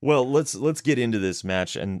 Well, let's get into this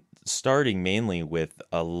match, and starting mainly with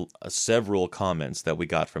several comments that we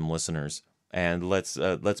got from listeners. And let's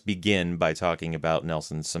begin by talking about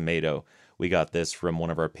Nelson Semedo. We got this from one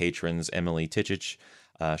of our patrons, Emily Tichich.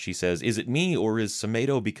 She says, "Is it me, or is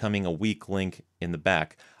Semedo becoming a weak link in the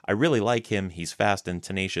back? I really like him. He's fast and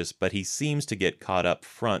tenacious, but he seems to get caught up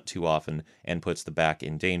front too often and puts the back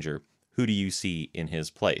in danger. Who do you see in his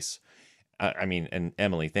place?" And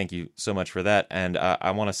Emily, thank you so much for that. And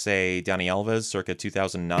I want to say Dani Alves, circa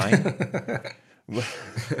 2009.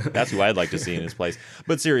 That's who I'd like to see in his place.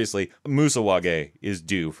 But seriously, Moussa Wagué is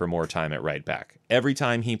due for more time at right back. Every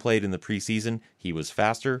time he played in the preseason, he was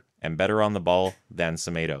faster and better on the ball than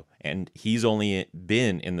Semedo. And he's only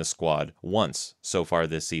been in the squad once so far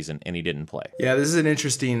this season, and he didn't play. Yeah, this is an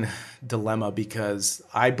interesting dilemma because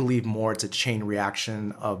I believe more it's a chain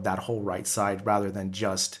reaction of that whole right side rather than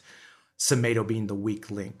just Semedo being the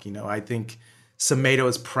weak link. I think Semedo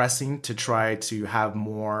is pressing to try to have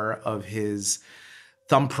more of his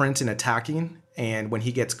thumbprint in attacking. And when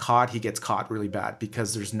he gets caught really bad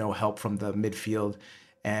because there's no help from the midfield.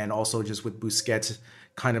 And also just with Busquets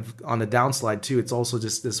kind of on the downslide too, it's also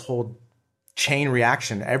just this whole chain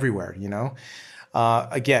reaction everywhere,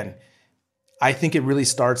 Again, I think it really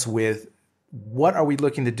starts with what are we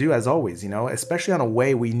looking to do as always, especially on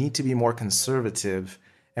away, we need to be more conservative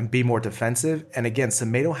and be more defensive. And again,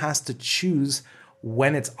 Semedo has to choose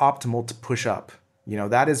when it's optimal to push up.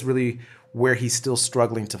 That is really where he's still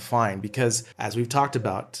struggling to find, because as we've talked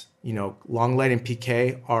about, Lenglet and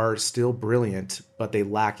Piqué are still brilliant, but they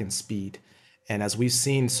lack in speed. And as we've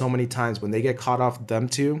seen so many times, when they get caught off them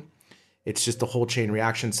two, it's just a whole chain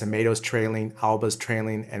reaction. Semedo's trailing, Alba's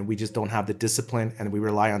trailing, and we just don't have the discipline, and we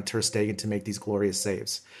rely on Ter Stegen to make these glorious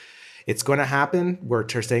saves. It's going to happen where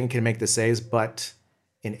Ter Stegen can make the saves, but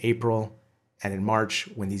in April and in March,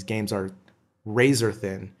 when these games are razor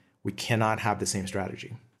thin, we cannot have the same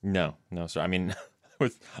strategy. No, sir. I mean,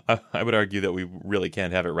 I would argue that we really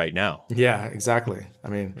can't have it right now. Yeah, exactly. I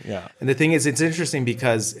mean, yeah. And the thing is, it's interesting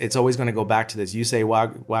because it's always going to go back to this. You say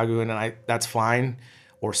Wagu, and that's fine,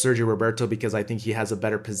 or Sergio Roberto, because I think he has a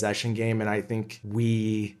better possession game, and I think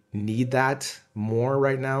we need that more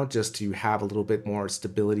right now, just to have a little bit more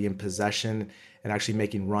stability in possession and actually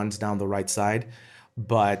making runs down the right side.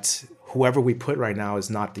 But whoever we put right now is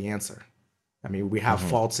not the answer. I mean, we have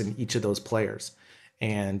faults in each of those players.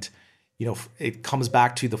 And, it comes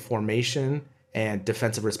back to the formation and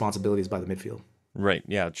defensive responsibilities by the midfield. Right.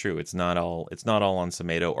 Yeah, true. It's not all on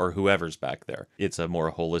Semedo or whoever's back there. It's a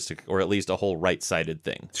more holistic, or at least a whole right-sided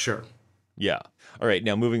thing. Sure. Yeah. All right.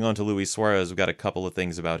 Now moving on to Luis Suarez, we've got a couple of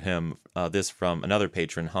things about him. This from another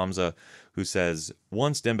patron, Hamza, who says,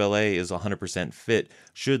 once Dembele is 100% fit,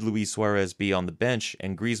 should Luis Suarez be on the bench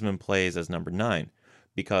and Griezmann plays as number 9?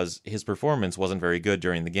 Because his performance wasn't very good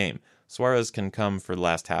during the game. Suarez can come for the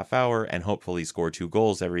last half hour and hopefully score 2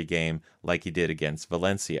 goals every game like he did against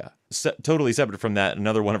Valencia. Totally separate from that,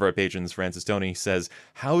 another one of our patrons, Francis Tony, says,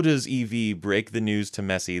 how does EV break the news to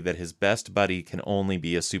Messi that his best buddy can only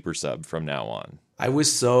be a super sub from now on? I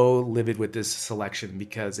was so livid with this selection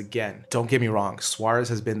because, again, don't get me wrong, Suarez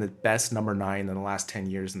has been the best number 9 in the last 10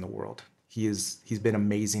 years in the world. He's been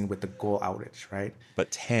amazing with the goal outage, right?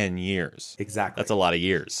 But 10 years. Exactly. That's a lot of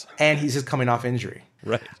years. And he's just coming off injury.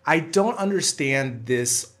 Right. I don't understand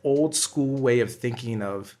this old school way of thinking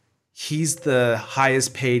of he's the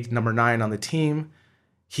highest paid number 9 on the team.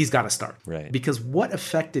 He's got to start. Right. Because what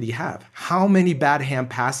effect did he have? How many bad hand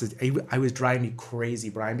passes? I was driving me crazy,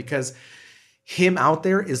 Brian, because him out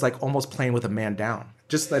there is like almost playing with a man down.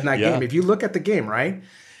 Just in that game. If you look at the game, right?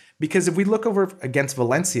 Because if we look over against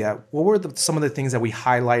Valencia, what were some of the things that we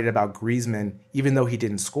highlighted about Griezmann, even though he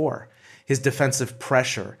didn't score? His defensive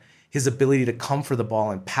pressure, his ability to come for the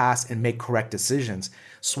ball and pass and make correct decisions.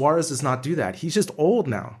 Suarez does not do that. He's just old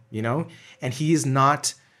now, and he is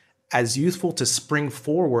not as youthful to spring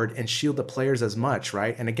forward and shield the players as much,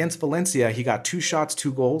 right? And against Valencia, he got 2 shots,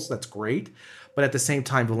 2 goals. That's great. But at the same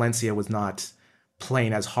time, Valencia was not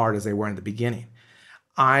playing as hard as they were in the beginning.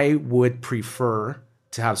 I would prefer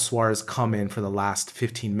to have Suarez come in for the last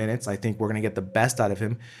 15 minutes. I think we're going to get the best out of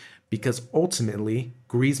him because ultimately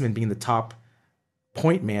Griezmann being the top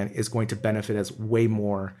point man is going to benefit us way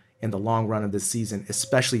more in the long run of this season,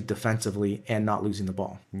 especially defensively and not losing the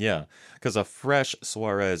ball. Yeah, because a fresh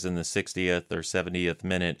Suarez in the 60th or 70th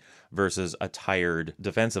minute versus a tired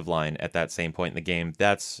defensive line at that same point in the game,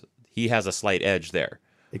 he has a slight edge there.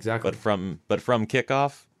 Exactly. But from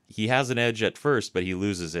kickoff, he has an edge at first, but he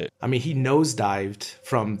loses it. I mean, he nosedived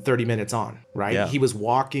from 30 minutes on, right? Yeah. He was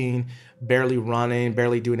walking, barely running,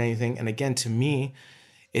 barely doing anything. And again, to me,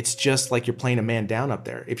 it's just like you're playing a man down up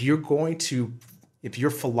there. If your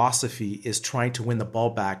philosophy is trying to win the ball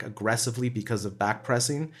back aggressively because of back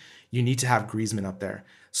pressing, you need to have Griezmann up there.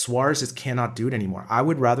 Suarez just cannot do it anymore. I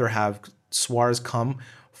would rather have Suarez come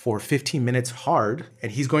for 15 minutes hard,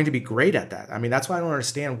 and he's going to be great at that. I mean, that's why I don't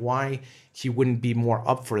understand why he wouldn't be more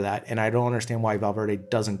up for that, and I don't understand why Valverde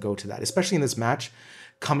doesn't go to that. Especially in this match,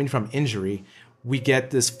 coming from injury, we get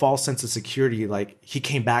this false sense of security, like he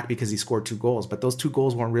came back because he scored 2 goals, but those 2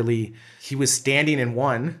 goals weren't really, he was standing in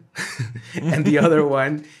one, and the other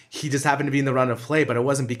one, he just happened to be in the run of play, but it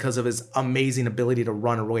wasn't because of his amazing ability to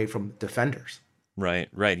run away from defenders. Right.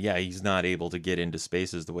 Yeah, he's not able to get into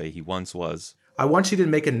spaces the way he once was. I want you to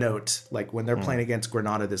make a note, like when they're playing against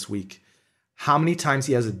Granada this week, how many times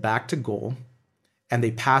he has it back to goal and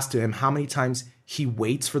they pass to him, how many times he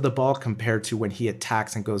waits for the ball compared to when he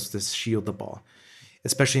attacks and goes to shield the ball.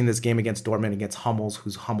 Especially in this game against Dortmund, against Hummels,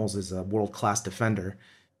 Hummels is a world-class defender.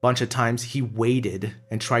 Bunch of times he waited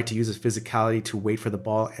and tried to use his physicality to wait for the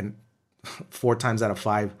ball, and 4 times out of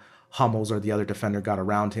 5, Hummels or the other defender got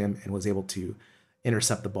around him and was able to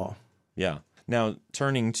intercept the ball. Yeah. Now,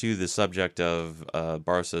 turning to the subject of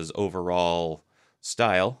Barca's overall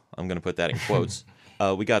style, I'm going to put that in quotes.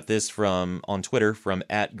 We got this on Twitter from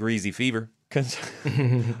 @GreasyFever.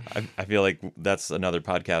 I feel like that's another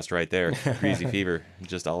podcast right there. Greasy Fever,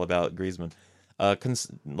 just all about Griezmann.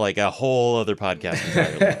 Like a whole other podcast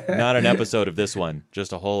entirely. Not an episode of this one,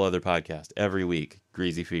 just a whole other podcast every week.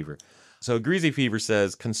 Greasy Fever. So Greasy Fever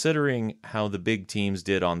says, considering how the big teams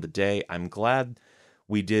did on the day, I'm glad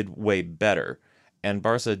we did way better. And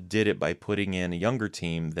Barca did it by putting in a younger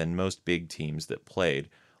team than most big teams that played.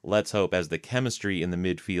 Let's hope as the chemistry in the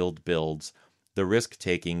midfield builds, the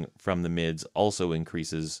risk-taking from the mids also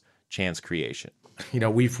increases chance creation.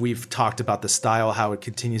 We've talked about the style, how it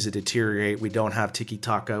continues to deteriorate. We don't have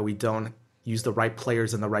tiki-taka. We don't use the right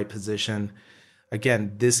players in the right position.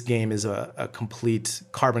 Again, this game is a complete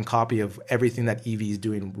carbon copy of everything that EV is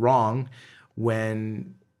doing wrong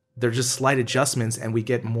when they're just slight adjustments and we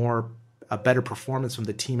get a better performance from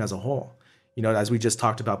the team as a whole. As we just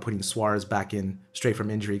talked about putting Suarez back in straight from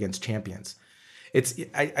injury against champions.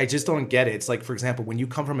 I just don't get it. It's like, for example, when you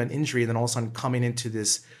come from an injury and then all of a sudden coming into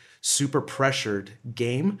this super pressured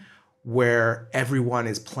game where everyone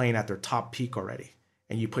is playing at their top peak already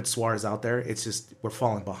and you put Suarez out there, it's just, we're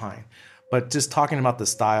falling behind. But just talking about the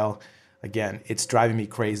style, again, it's driving me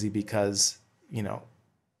crazy because,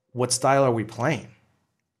 what style are we playing?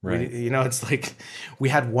 Right. It's like we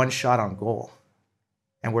had 1 shot on goal.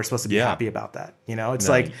 and we're supposed to be happy about that. You know, it's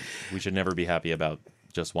No, like we should never be happy about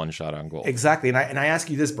just one shot on goal. exactly. And I ask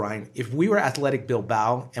you this, Brian, if we were Athletic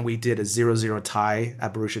Bilbao and we did a 0-0 tie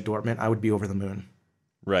at Borussia Dortmund, I would be over the moon.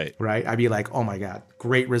 Right. I'd be like, oh my God,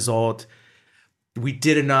 great result. We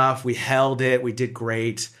did enough. We held it. We did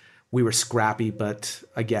great. We were scrappy. But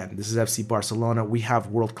again, this is FC Barcelona. We have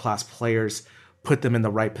world-class players. Put them in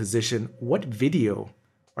the right position. What video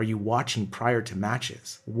are you watching prior to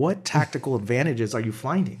matches? What tactical advantages are you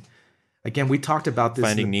finding? Again, we talked about this.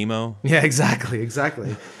 Finding Nemo. Yeah, exactly.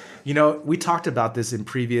 You know, we talked about this in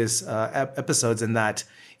previous episodes in that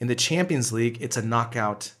in the Champions League, it's a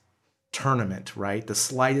knockout tournament, right? The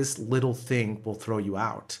slightest little thing will throw you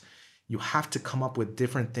out. You have to come up with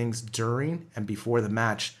different things during and before the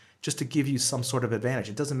match just to give you some sort of advantage.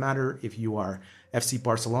 It doesn't matter if you are FC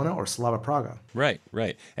Barcelona or Slava Praga. Right.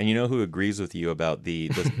 And you know who agrees with you about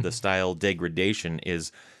the style degradation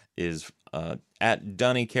is at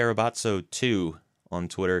Donny Carabatso 2 on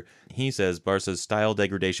Twitter. He says Barca's style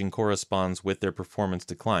degradation corresponds with their performance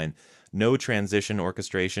decline. No transition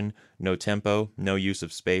orchestration, no tempo, no use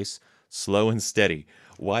of space, slow and steady.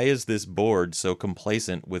 Why is this board so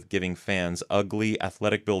complacent with giving fans ugly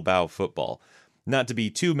Athletic Bilbao football? Not to be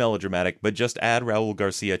too melodramatic, but just add Raul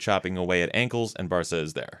Garcia chopping away at ankles and Barca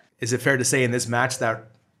is there. Is it fair to say in this match that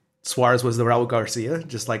Suarez was the Raul Garcia,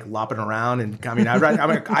 just like lopping around? And I mean,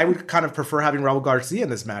 I would kind of prefer having Raul Garcia in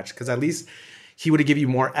this match because at least he would have given you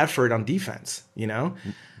more effort on defense, you know?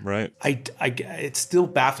 Right. It's still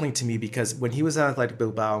baffling to me because when he was at Athletic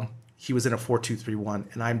Bilbao, he was in a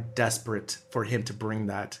 4-2-3-1, and I'm desperate for him to bring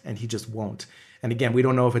that, and he just won't. And again, we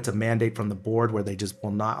don't know if it's a mandate from the board where they just will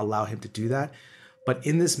not allow him to do that. But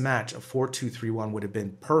in this match, a 4-2-3-1 would have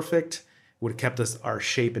been perfect, would have kept us our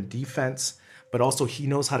shape and defense, but also he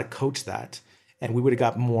knows how to coach that. And we would have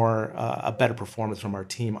got a better performance from our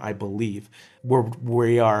team, I believe.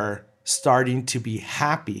 We are starting to be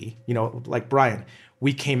happy, you know, like Brian,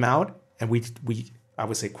 we came out and we I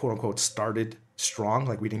would say, quote unquote, started strong,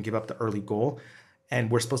 like we didn't give up the early goal. And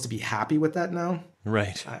we're supposed to be happy with that now.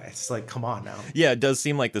 Right. It's like, come on now. Yeah, it does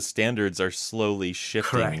seem like the standards are slowly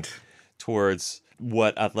shifting towards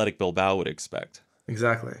what Athletic Bilbao would expect.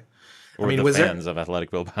 Exactly. Or the fans of Athletic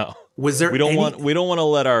Bilbao. Was there we don't want to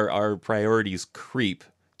let our priorities creep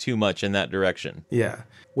too much in that direction. Yeah.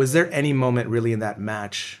 Was there any moment really in that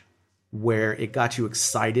match where it got you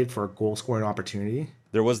excited for a goal scoring opportunity?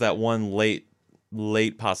 There was that one late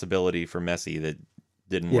possibility for Messi that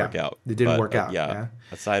didn't work out. It didn't work out. Yeah.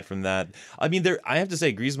 Aside from that, I mean, I have to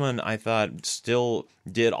say, Griezmann, I thought, still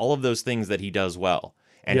did all of those things that he does well.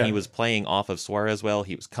 And he was playing off of Suarez well.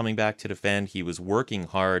 He was coming back to defend. He was working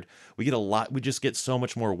hard. We just get so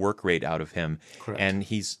much more work rate out of him. Correct. And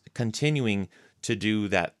he's continuing to do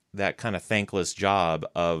that kind of thankless job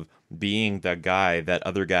of being the guy that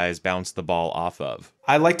other guys bounce the ball off of.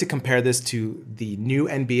 I like to compare this to the new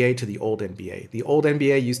NBA to the old NBA. The old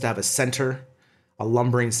NBA used to have a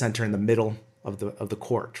lumbering center in the middle of the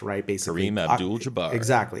court, right? Basically, Kareem Abdul-Jabbar.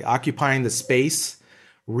 Exactly, occupying the space,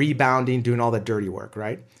 rebounding, doing all the dirty work,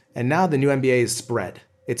 right? And now the new NBA is spread.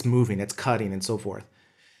 It's moving, it's cutting, and so forth.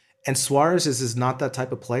 And Suarez is not that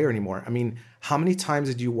type of player anymore. I mean, how many times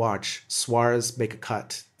did you watch Suarez make a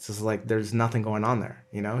cut? It's just like there's nothing going on there,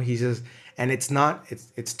 you know? He's just, and it's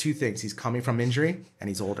two things. He's coming from injury and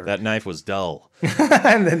he's older. That knife was dull.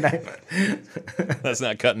 And the knife. That's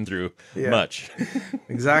not cutting through much.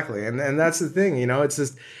 Exactly. And that's the thing, you know, it's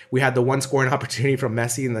just we had the one scoring opportunity from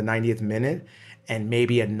Messi in the 90th minute and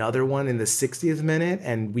maybe another one in the 60th minute,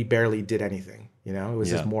 and we barely did anything. You know, it was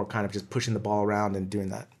just more kind of just pushing the ball around and doing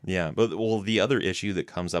that. Yeah. But the other issue that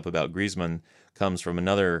comes up about Griezmann comes from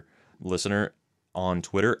another listener on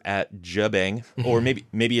Twitter at Jubang, or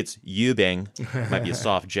maybe it's Yubang. Might be a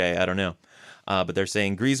soft J. I don't know. But they're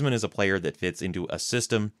saying Griezmann is a player that fits into a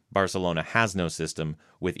system. Barcelona has no system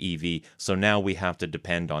with EV, so now we have to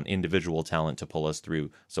depend on individual talent to pull us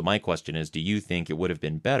through. So my question is, do you think it would have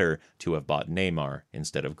been better to have bought Neymar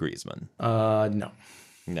instead of Griezmann?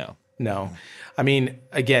 No. I mean,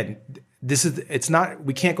 again,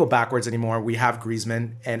 we can't go backwards anymore. We have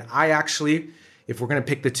Griezmann, and I actually, if we're going to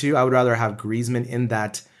pick the two, I would rather have Griezmann in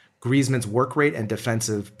that Griezmann's work rate and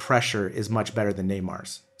defensive pressure is much better than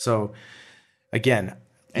Neymar's. So again,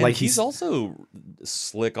 and like he's also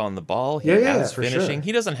slick on the ball. He has finishing. Sure.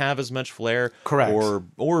 He doesn't have as much flair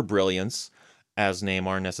or brilliance as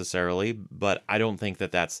Neymar necessarily, but I don't think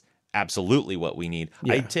that's absolutely what we need.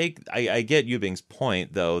 Yeah. I get Yubing's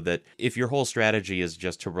point, though, that if your whole strategy is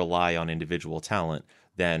just to rely on individual talent,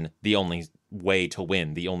 then the only way to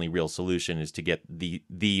win, the only real solution is to get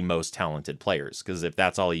the most talented players. Because if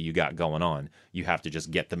that's all you got going on, you have to just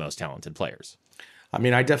get the most talented players. I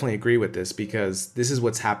mean, I definitely agree with this because this is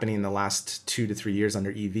what's happening in the last 2 to 3 years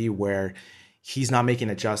under EV, where he's not making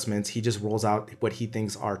adjustments. He just rolls out what he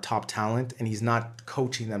thinks are top talent, and he's not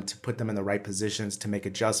coaching them to put them in the right positions to make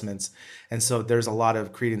adjustments. And so there's a lot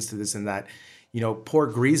of credence to this in that, poor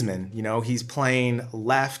Griezmann, he's playing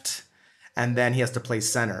left and then he has to play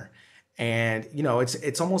center. And,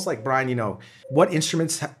 it's almost like, Brian, what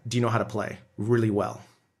instruments do you know how to play really well?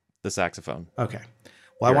 The saxophone. Okay.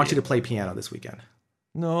 Well, I want you to play piano this weekend.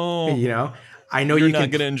 No. I know you're you not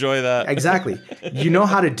can. going to enjoy that. Exactly. You know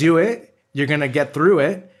how to do it. You're going to get through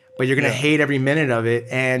it, but you're going to hate every minute of it.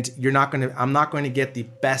 And I'm not going to get the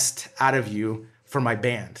best out of you for my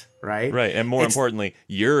band. Right. Right. And more importantly,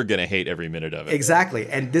 you're going to hate every minute of it. Exactly.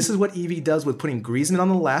 And this is what Evie does with putting Griezmann on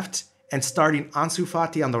the left and starting Ansu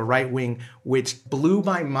Fati on the right wing, which blew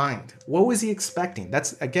my mind. What was he expecting?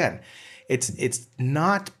 That's, again, it's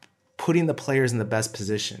not putting the players in the best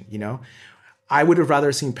position. I would have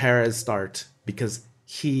rather seen Perez start because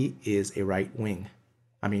he is a right wing.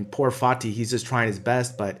 I mean, poor Fati, he's just trying his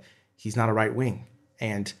best, but he's not a right wing.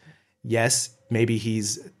 And yes, maybe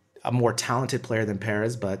he's a more talented player than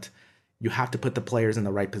Perez, but you have to put the players in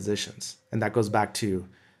the right positions. And that goes back to,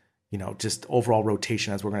 just overall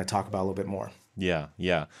rotation, as we're going to talk about a little bit more. Yeah.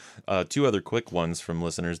 Two other quick ones from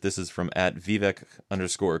listeners. This is from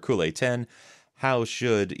 @Vivek_Kule10. How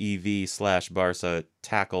should EV/Barca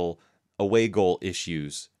tackle away goal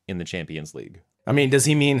issues in the Champions League? I mean, does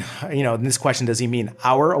he mean, in this question, does he mean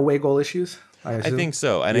our away goal issues? I think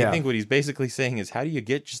so. And I think what he's basically saying is, how do you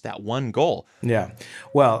get just that one goal? Yeah.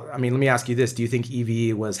 Well, I mean, let me ask you this. Do you think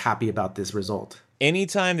EVE was happy about this result?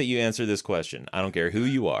 Anytime that you answer this question, I don't care who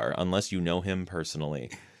you are, unless you know him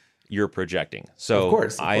personally, you're projecting. So of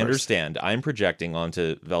course. I understand. I'm projecting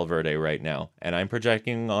onto Valverde right now, and I'm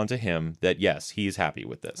projecting onto him that, yes, he's happy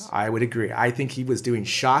with this. I would agree. I think he was doing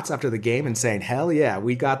shots after the game and saying, hell yeah,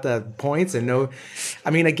 we got the points. And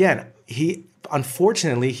again,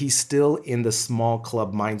 unfortunately, he's still in the small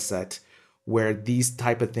club mindset where these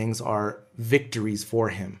type of things are victories for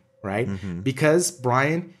him, right? Mm-hmm. Because,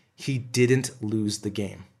 Brian, he didn't lose the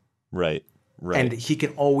game. Right. And he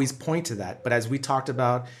can always point to that. But as we talked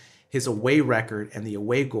about his away record and the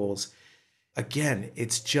away goals, again,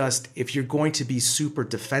 it's just, if you're going to be super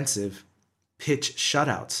defensive, pitch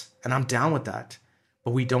shutouts. And I'm down with that.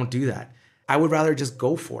 But we don't do that. I would rather just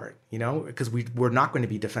go for it, because we're not going to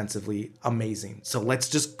be defensively amazing. So let's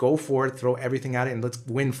just go for it, throw everything at it, and let's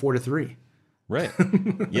win 4-3. Right.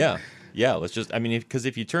 Yeah. Let's just, because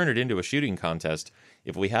if you turn it into a shooting contest,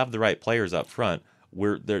 if we have the right players up front,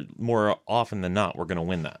 they're more often than not, we're going to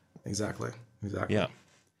win that. Exactly. Yeah.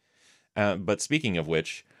 But speaking of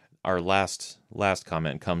which, our last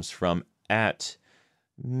comment comes from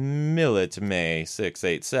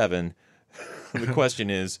 @MilletMay687. The question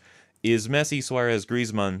is Messi, Suarez,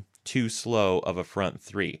 Griezmann too slow of a front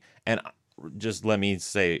three? And just let me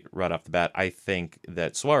say right off the bat, I think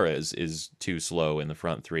that Suarez is too slow in the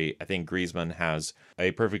front three. I think Griezmann has a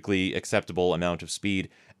perfectly acceptable amount of speed,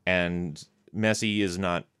 and Messi is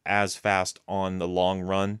not as fast on the long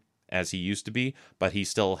run as he used to be, but he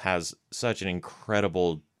still has such an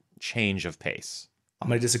incredible change of pace. I'm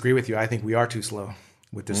going to disagree with you. I think we are too slow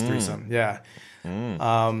with this threesome. Yeah.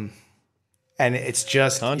 And it's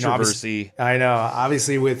just controversy. I know.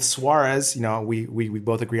 Obviously, with Suarez, we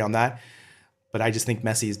both agree on that. But I just think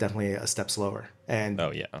Messi is definitely a step slower. And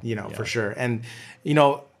for sure. And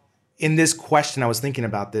in this question, I was thinking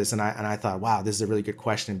about this, and I thought, wow, this is a really good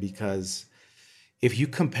question, because if you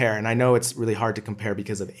compare, and I know it's really hard to compare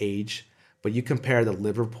because of age, but you compare the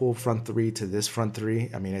Liverpool front three to this front three,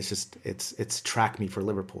 I mean, it's track me for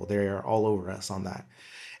Liverpool. They are all over us on that.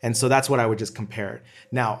 And so that's what I would just compare.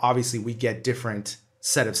 Now, obviously, we get different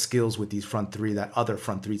set of skills with these front three that other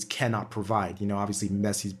front threes cannot provide. Obviously,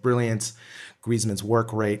 Messi's brilliance, Griezmann's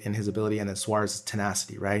work rate and his ability, and then Suarez's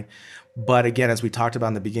tenacity, right? But again, as we talked about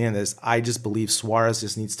in the beginning of this, I just believe Suarez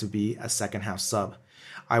just needs to be a second half sub.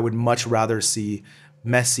 I would much rather see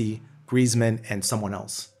Messi, Griezmann, and someone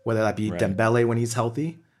else, whether that be Dembele when he's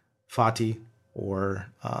healthy, Fati, or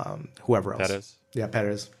whoever else. Perez. Yeah,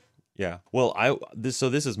 Perez. Yeah. Well, this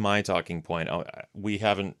is my talking point. He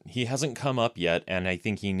hasn't come up yet, and I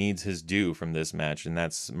think he needs his due from this match, and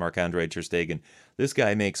that's Marc-Andre ter Stegen. This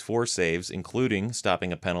guy makes 4 saves, including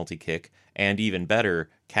stopping a penalty kick, and even better,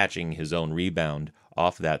 catching his own rebound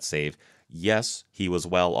off that save. Yes, he was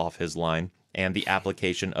well off his line, and the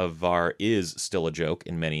application of VAR is still a joke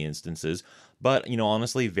in many instances, but,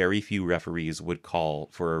 honestly, very few referees would call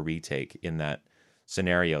for a retake in that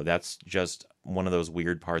scenario. That's just one of those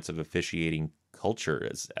weird parts of officiating culture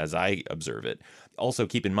as I observe it. Also,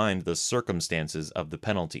 keep in mind the circumstances of the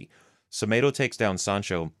penalty. Semedo takes down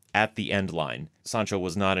Sancho at the end line. Sancho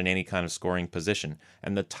was not in any kind of scoring position.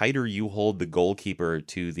 And the tighter you hold the goalkeeper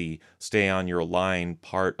to the stay on your line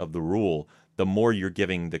part of the rule, the more you're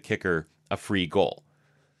giving the kicker a free goal.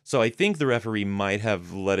 So I think the referee might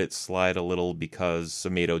have let it slide a little because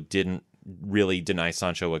Semedo didn't really deny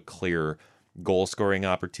Sancho a clear goal scoring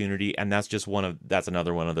opportunity, and that's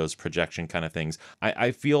another one of those projection kind of things.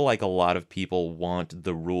 I feel like a lot of people want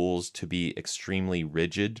the rules to be extremely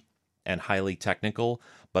rigid and highly technical,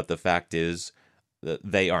 but the fact is that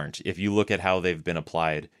they aren't. If you look at how they've been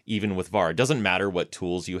applied, even with VAR, it doesn't matter what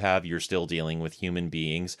tools you have, you're still dealing with human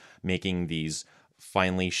beings making these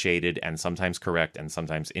finely shaded and sometimes correct and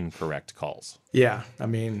sometimes incorrect calls. Yeah, I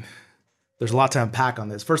mean, there's a lot to unpack on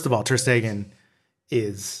this. First of all, Ter Stegen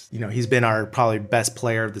is, he's been our probably best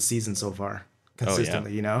player of the season so far,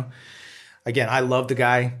 consistently, Again, I love the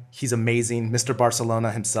guy. He's amazing. Mr.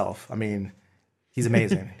 Barcelona himself. I mean, he's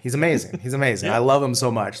amazing. He's amazing. He's amazing. Yeah. I love him so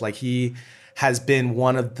much. Like, he has been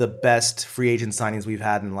one of the best free agent signings we've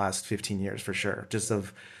had in the last 15 years, for sure. Just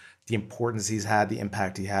of the importance he's had, the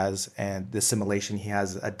impact he has, and the assimilation he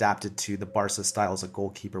has adapted to the Barca style as a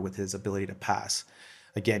goalkeeper with his ability to pass.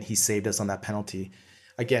 Again, he saved us on that penalty.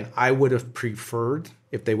 Again, I would have preferred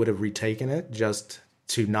if they would have retaken it just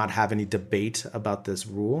to not have any debate about this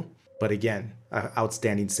rule. But again,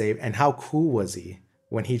 outstanding save. And how cool was he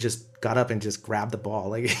when he just got up and just grabbed the ball?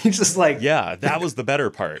 Like, he's just like... Yeah, that was the better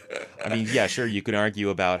part. I mean, yeah, sure, you can argue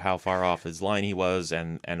about how far off his line he was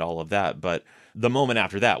and all of that. But the moment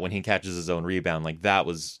after that, when he catches his own rebound, like, that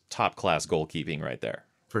was top-class goalkeeping right there.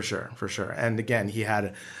 For sure, for sure. And again, he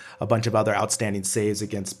had a bunch of other outstanding saves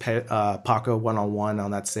against Paco one-on-one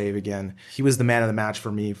on that save again. He was the man of the match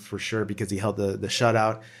for me, for sure, because he held the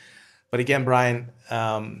shutout. But again, Brian,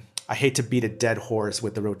 I hate to beat a dead horse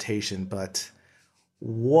with the rotation, but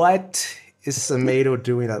what is Semedo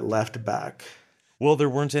doing at left back? Well, there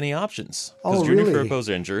weren't any options. Oh, Junior really? Firpo's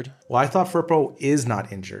injured. Well, I thought Firpo is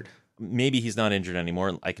not injured. Maybe he's not injured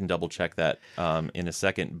anymore. I can double check that in a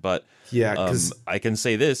second. But yeah, I can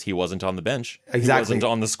say this: he wasn't on the bench. Exactly. He wasn't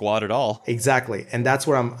on the squad at all. Exactly, and that's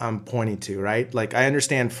what I'm pointing to, right? Like, I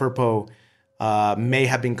understand Firpo may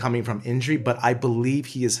have been coming from injury, but I believe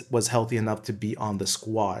he was healthy enough to be on the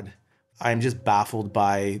squad. I'm just baffled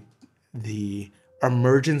by the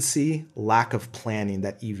emergency lack of planning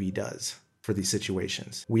that EV does for these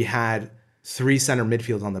situations. We had 3 center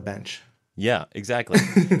midfields on the bench. Yeah, exactly.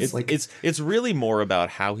 It's really more about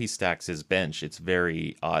how he stacks his bench. It's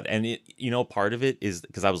very odd. And part of it is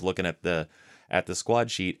because I was looking at the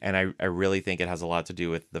squad sheet, and I really think it has a lot to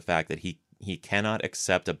do with the fact that he cannot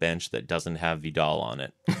accept a bench that doesn't have Vidal on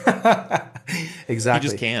it. Exactly.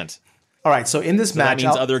 He just can't. All right, so in this match, that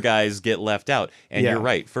means other guys get left out. And Yeah. you're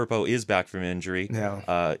right, Firpo is back from injury.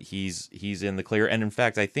 Yeah. He's in the clear. And in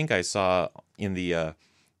fact, I think I saw in the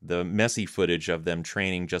Messi footage of them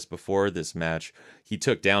training just before this match, he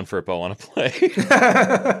took down Firpo on a play.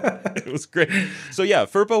 It was great. So yeah,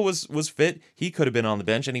 Firpo was fit. He could have been on the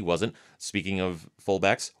bench, and he wasn't. Speaking of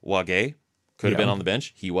fullbacks, Wagué could have been on the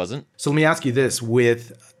bench. He wasn't. So let me ask you this: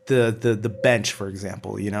 with the bench, for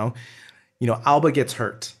example, Alba gets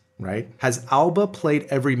hurt, right? Has Alba played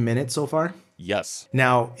every minute so far? Yes.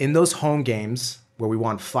 Now, in those home games where we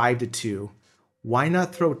won 5-2, why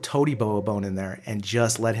not throw Todibo a bone in there and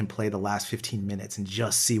just let him play the last 15 minutes and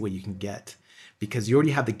just see what you can get? Because you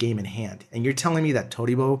already have the game in hand. And you're telling me that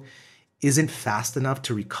Todibo isn't fast enough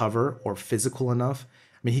to recover or physical enough?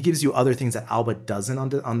 I mean, he gives you other things that Alba doesn't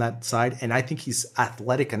on that side. And I think he's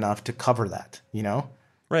athletic enough to cover that,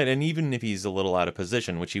 Right, and even if he's a little out of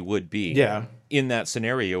position, which he would be, Yeah. in that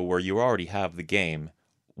scenario where you already have the game,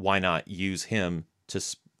 why not use him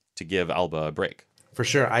to give Alba a break? For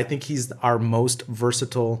sure. I think he's our most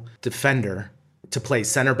versatile defender to play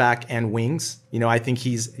center back and wings. I think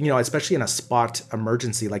he's, especially in a spot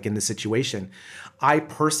emergency like in this situation, I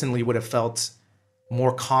personally would have felt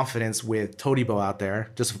more confidence with Todibo out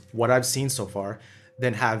there, just what I've seen so far,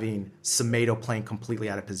 than having Semedo playing completely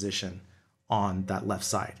out of position on that left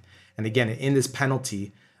side. And again, in this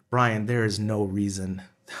penalty, Brian, there is no reason.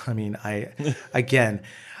 I mean, it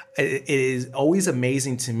is always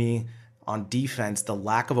amazing to me on defense, the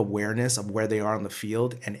lack of awareness of where they are on the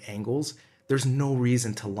field and angles. There's no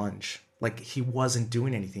reason to lunge. Like, he wasn't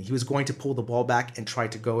doing anything. He was going to pull the ball back and try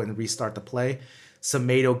to go and restart the play.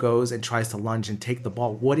 Semedo goes and tries to lunge and take the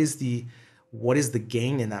ball. What is the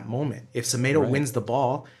gain in that moment? If Semedo wins the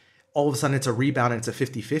ball, all of a sudden it's a rebound and it's a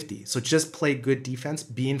 50-50. So just play good defense,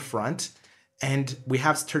 be in front, and we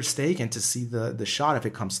have Ter Stegen to see the shot if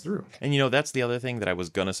it comes through. And that's the other thing that I was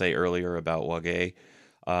going to say earlier about Wagué.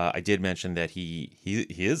 I did mention that he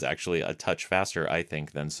is actually a touch faster, I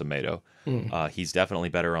think, than Semedo. He's definitely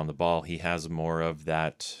better on the ball. He has more of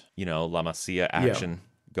that, La Masia action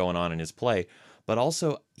going on in his play. But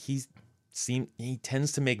also, he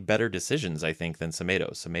tends to make better decisions, I think, than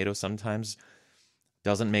Semedo. Semedo sometimes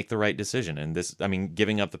doesn't make the right decision. And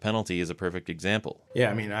giving up the penalty is a perfect example.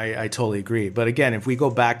 Yeah, I totally agree. But again, if we go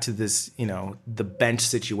back to this, the bench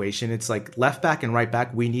situation, it's like left back and right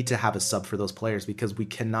back, we need to have a sub for those players because we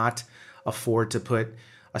cannot afford to put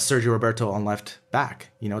a Sergio Roberto on left back.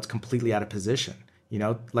 It's completely out of position.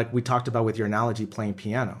 Like we talked about with your analogy playing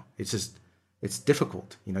piano. It's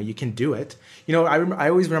difficult. You can do it. I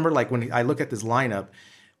always remember like when I look at this lineup,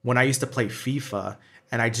 when I used to play FIFA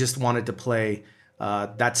and I just wanted to play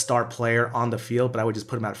that star player on the field, but I would just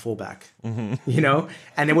put him at fullback, and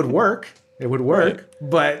it would work. It would work, right.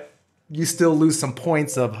 But you still lose some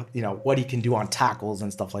points of, what he can do on tackles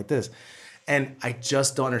and stuff like this. And I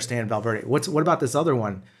just don't understand Valverde. What about this other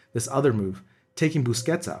one, this other move, taking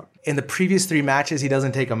Busquets out? In the previous 3 matches, he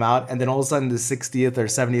doesn't take him out. And then all of a sudden, the 60th or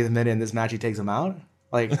 70th minute in this match, he takes him out.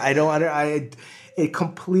 Like, I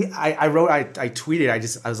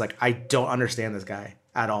tweeted, I was like, I don't understand this guy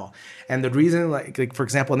at all. And the reason, like for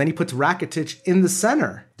example, and then he puts Rakitic in the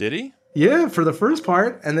center. Did he? Yeah, for the first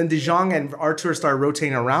part. And then De Jong and Artur start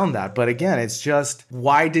rotating around that. But again, it's just,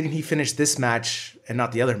 why didn't he finish this match and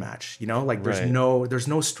not the other match? There's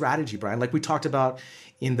no strategy, Brian. Like we talked about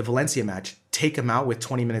in the Valencia match, take him out with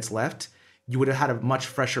 20 minutes left. You would have had a much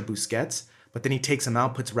fresher Busquets, but then he takes him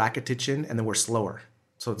out, puts Rakitic in, and then we're slower.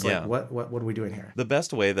 So it's like, what are we doing here? The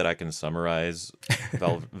best way that I can summarize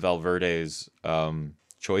Valverde's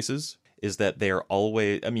choices is that they are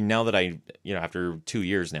always, now that after 2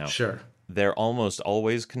 years now, sure, they're almost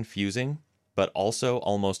always confusing, but also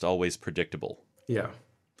almost always predictable. Yeah.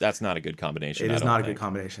 That's not a good combination. It is not a good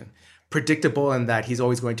combination. Predictable in that he's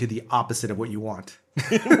always going to the opposite of what you want.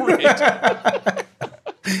 Right.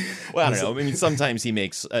 Well, I don't know. Sometimes he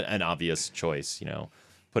makes an obvious choice,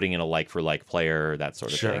 putting in a like-for-like player, that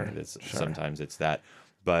sort of thing. Sometimes it's that.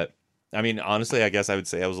 But, honestly, I guess I would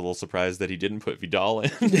say I was a little surprised that he didn't put Vidal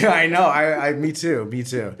in. Yeah, I know. Me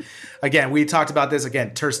too. Again, we talked about this.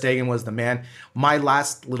 Again, Ter Stegen was the man. My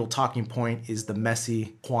last little talking point is the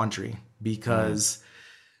Messi quandary because,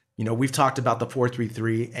 we've talked about the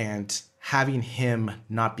 4-3-3 and having him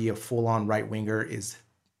not be a full-on right winger is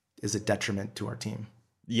a detriment to our team.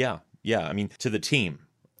 Yeah. To the team.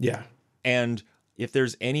 Yeah. And if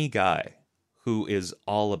there's any guy who is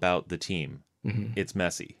all about the team, it's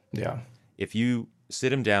Messi. Yeah. If you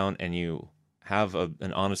sit him down and you have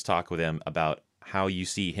an honest talk with him about how you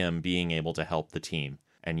see him being able to help the team,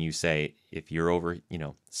 and you say, if you're over,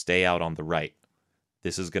 stay out on the right,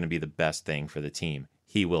 this is going to be the best thing for the team,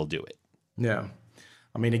 he will do it. Yeah.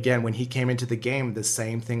 Again, when he came into the game, the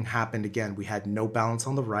same thing happened again. We had no balance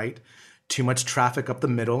on the right, too much traffic up the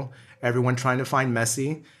middle, everyone trying to find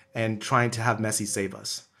Messi and trying to have Messi save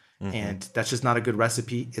us. And that's just not a good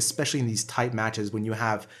recipe, especially in these tight matches when you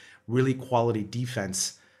have really quality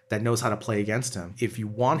defense that knows how to play against him. If you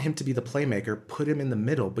want him to be the playmaker, put him in the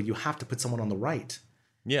middle, but you have to put someone on the right.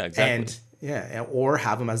 Yeah, exactly. Or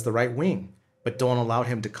have him as the right wing, but don't allow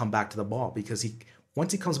him to come back to the ball because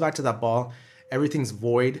once he comes back to that ball, everything's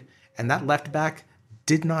void. And that left back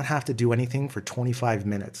did not have to do anything for 25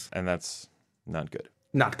 minutes. And that's not good.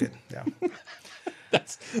 Not good, yeah.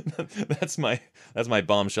 That's my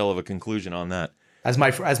bombshell of a conclusion on that. As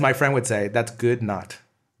my friend would say, that's good not.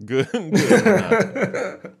 Good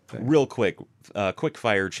not. Real quick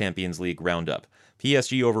fire Champions League roundup.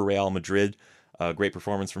 PSG over Real Madrid. Great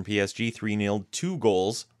performance from PSG, 3-0, 2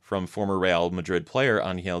 goals from former Real Madrid player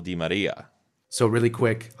Angel Di Maria. So really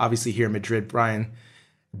quick, obviously here in Madrid, Brian,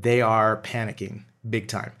 they are panicking big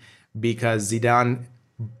time because Zidane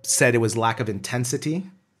said it was lack of intensity.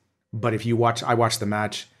 But if I watched the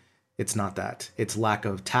match, it's not that. It's lack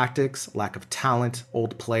of tactics, lack of talent,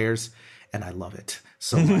 old players, and I love it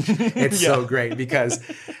so much. It's so great because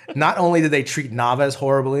not only did they treat Navas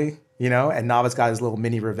horribly, and Navas got his little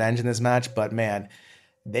mini revenge in this match, but man,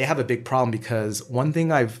 they have a big problem because one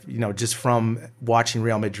thing I've, just from watching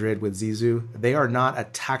Real Madrid with Zizou, they are not a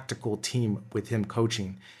tactical team with him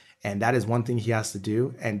coaching. And that is one thing he has to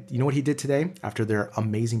do. And you know what he did today after their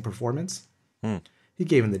amazing performance? He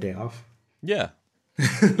gave him the day off. Yeah.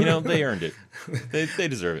 They earned it. They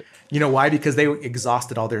deserve it. You know why? Because they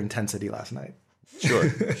exhausted all their intensity last night.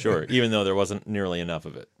 Sure. Even though there wasn't nearly enough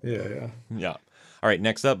of it. Yeah. All right,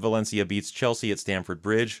 next up, Valencia beats Chelsea at Stamford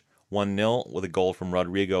Bridge, 1-0 with a goal from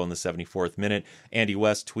Rodrigo in the 74th minute. Andy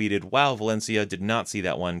West tweeted, "Wow, Valencia did not see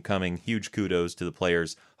that one coming. Huge kudos to the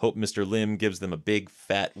players. Hope Mr. Lim gives them a big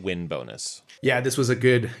fat win bonus." Yeah, this was a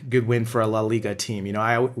good win for a La Liga team. You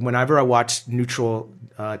know, whenever I watch neutral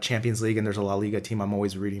Champions League and there's a La Liga team, I'm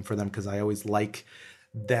always rooting for them because I always like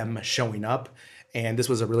them showing up. And this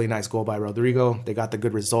was a really nice goal by Rodrigo. They got the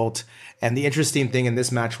good result. And the interesting thing in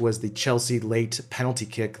this match was the Chelsea late penalty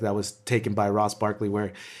kick that was taken by Ross Barkley,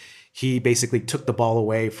 where he basically took the ball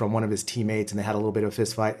away from one of his teammates and they had a little bit of a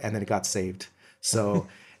fist fight and then it got saved. So,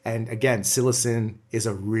 and again, Cillessen is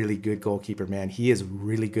a really good goalkeeper, man. He is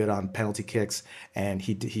really good on penalty kicks, and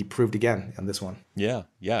he proved again on this one. Yeah,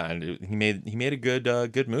 and he made a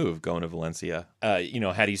good move going to Valencia.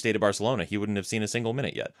 Had he stayed at Barcelona, he wouldn't have seen a single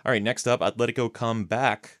minute yet. All right, next up, Atletico come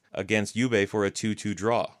back against Juve for a 2-2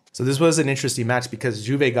 draw. So this was an interesting match because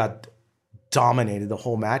Juve got dominated the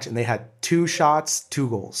whole match, and they had 2 shots, 2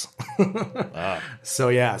 goals.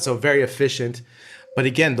 So very efficient. But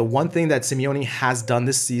again, the one thing that Simeone has done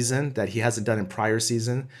this season that he hasn't done in prior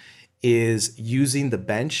season is using the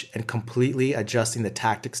bench and completely adjusting the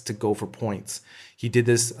tactics to go for points. He did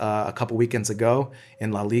this a couple weekends ago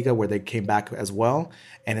in La Liga where they came back as well.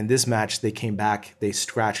 And in this match, they came back, they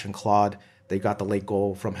scratched and clawed. They got the late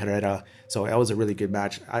goal from Herrera. So that was a really good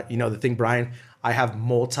match. The thing, Brian, I have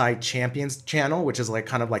multi-champions channel, which is like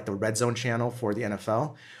kind of like the red zone channel for the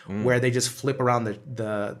NFL, where they just flip around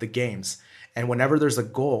the games. And whenever there's a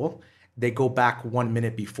goal, they go back 1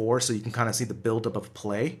 minute before, so you can kind of see the buildup of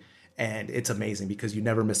play. And it's amazing because you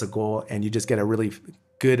never miss a goal, and you just get a really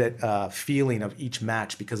good feeling of each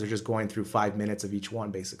match because they're just going through 5 minutes of each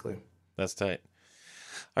one, basically. That's tight.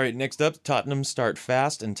 All right, next up, Tottenham start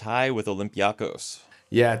fast and tie with Olympiacos.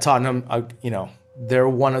 Yeah, Tottenham, they're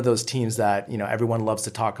one of those teams that, everyone loves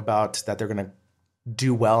to talk about, that they're going to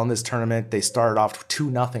do well in this tournament. They started off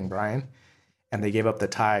 2-0, Brian. And they gave up the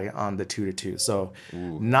tie on the 2-2. So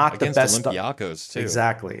not the best start. Olympiacos too.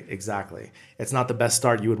 Exactly. It's not the best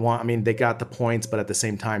start you would want. I mean, they got the points, but at the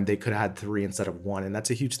same time, they could have had 3 instead of 1. And that's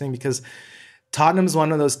a huge thing because Tottenham's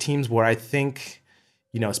one of those teams where I think,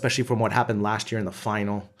 especially from what happened last year in the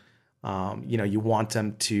final, you want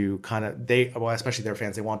them to especially their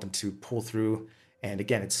fans, they want them to pull through. And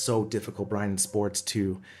again, it's so difficult, Brian, in sports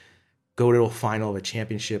to go to a final of a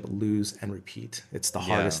championship, lose, and repeat. It's the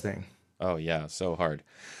hardest thing. Oh, yeah, so hard.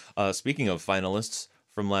 Speaking of finalists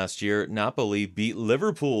from last year, Napoli beat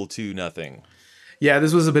Liverpool 2-0. Yeah,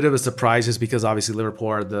 this was a bit of a surprise just because obviously Liverpool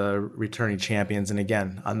are the returning champions. And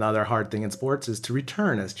again, another hard thing in sports is to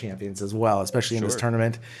return as champions as well, especially in this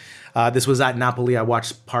tournament. This was at Napoli. I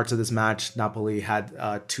watched parts of this match. Napoli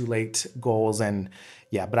had 2 late goals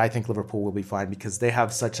but I think Liverpool will be fine because they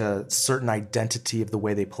have such a certain identity of the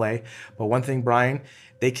way they play. But one thing, Brian,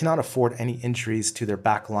 they cannot afford any injuries to their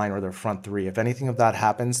back line or their front 3. If anything of that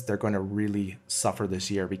happens, they're going to really suffer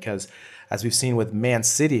this year because as we've seen with Man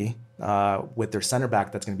City, with their center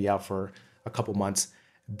back that's going to be out for a couple months,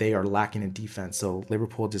 they are lacking in defense. So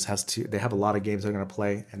Liverpool just they have a lot of games they're going to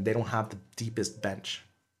play, and they don't have the deepest bench.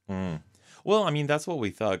 Well, I mean, that's what we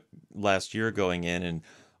thought last year going in, and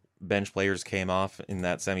bench players came off in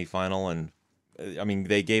that semifinal, and I mean,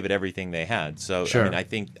 they gave it everything they had. So, I mean, I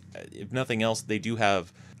think if nothing else, they do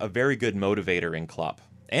have a very good motivator in Klopp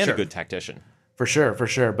and a good tactician. For sure.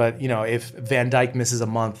 But, if Van Dijk misses a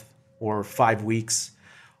month or 5 weeks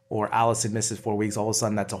or Alisson misses 4 weeks, all of a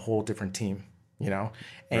sudden that's a whole different team,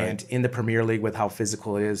 And in the Premier League with how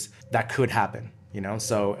physical it is, that could happen,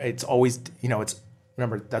 So it's always,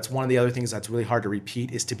 remember, that's one of the other things that's really hard to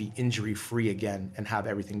repeat is to be injury-free again and have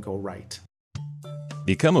everything go right.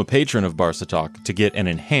 Become a patron of Barca Talk to get an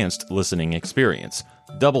enhanced listening experience.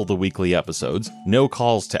 Double the weekly episodes, no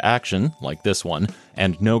calls to action like this one,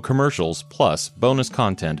 and no commercials, plus bonus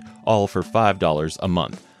content, all for $5 a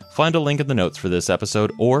month. Find a link in the notes for this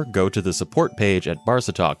episode or go to the support page at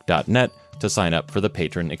barcatalk.net to sign up for the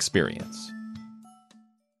patron experience.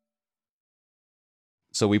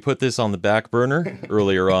 So we put this on the back burner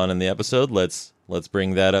earlier on in the episode. Let's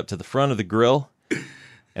bring that up to the front of the grill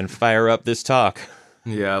and fire up this talk.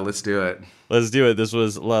 Yeah, let's do it. This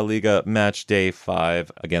was La Liga match day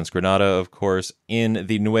 5 against Granada, of course, in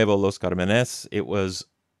the Nuevo Los Carmenes. It was,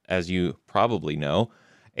 as you probably know,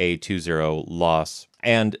 a 2-0 loss.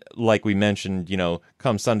 And like we mentioned,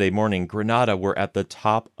 come Sunday morning, Granada were at the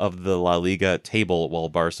top of the La Liga table while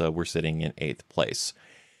Barca were sitting in 8th place.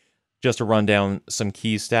 Just to run down some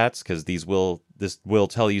key stats, because this will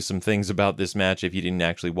tell you some things about this match if you didn't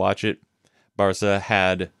actually watch it. Barca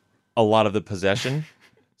had a lot of the possession,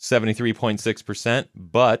 73.6%,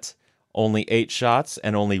 but only 8 shots,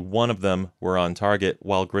 and only 1 of them were on target,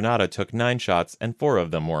 while Granada took 9 shots, and 4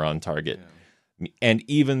 of them were on target. Yeah. And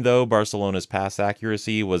even though Barcelona's pass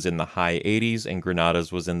accuracy was in the high 80s and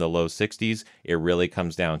Granada's was in the low 60s, it really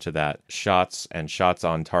comes down to that shots and shots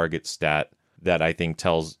on target stat that I think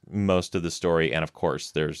tells most of the story. And of course,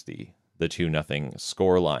 there's the 2-0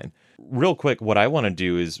 score line. Real quick, what I want to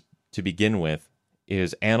do is, to begin with,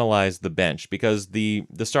 is analyze the bench, because the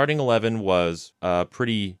starting 11 was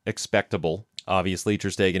pretty expectable. Obviously, Ter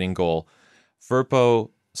Stegen in goal. Firpo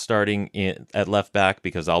starting at left back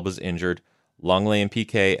because Alba's injured. Longley and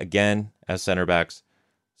Piqué again as center backs.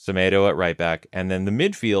 Semedo at right back. And then the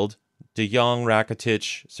midfield, De Jong,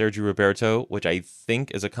 Rakitic, Sergio Roberto, which I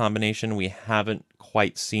think is a combination we haven't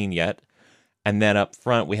quite seen yet. And then up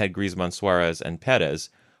front, we had Griezmann, Suarez, and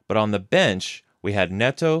Perez. But on the bench, we had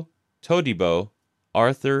Neto, Todibo,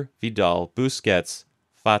 Arthur, Vidal, Busquets,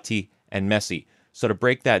 Fati, and Messi. So to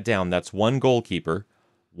break that down, that's 1 goalkeeper,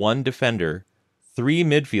 1 defender, 3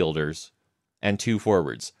 midfielders, and 2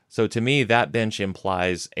 forwards. So to me, that bench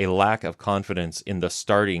implies a lack of confidence in the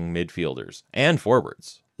starting midfielders and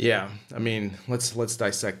forwards. Yeah, I mean, let's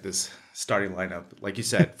dissect this starting lineup. Like you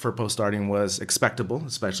said, Firpo starting was expectable,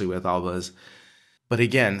 especially with Alba's. But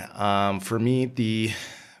again, for me, the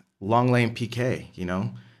Longley and Piqué,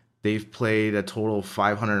 they've played a total of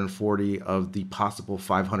 540 of the possible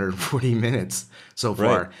 540 minutes so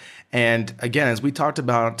far. Right. And again, as we talked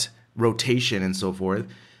about rotation and so forth,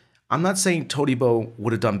 I'm not saying Todibo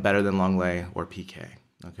would have done better than Longley or Piqué,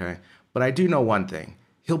 okay? But I do know one thing.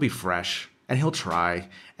 He'll be fresh, and he'll try,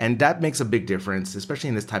 and that makes a big difference, especially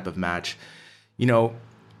in this type of match.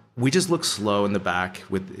 We just look slow in the back,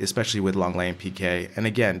 especially with Longley and Piqué. And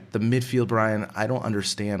again, the midfield, Brian, I don't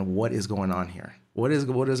understand what is going on here. What is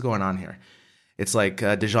going on here? It's like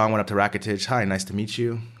De Jong went up to Rakitic. Hi, nice to meet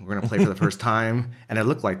you. We're going to play for the first time. And it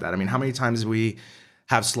looked like that. I mean, how many times we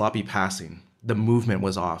have sloppy passing? The movement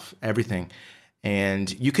was off, everything.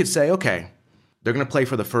 And you could say, okay, they're going to play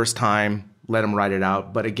for the first time. Let them ride it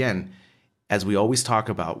out. But again, as we always talk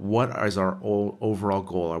about, what is our overall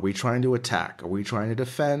goal? Are we trying to attack? Are we trying to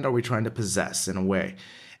defend? Are we trying to possess in a way?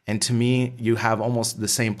 And to me, you have almost the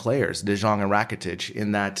same players, De Jong and Rakitic,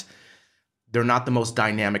 in that they're not the most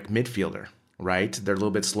dynamic midfielder, right? They're a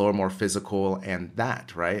little bit slower, more physical, and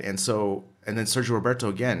that, right? And then Sergio Roberto,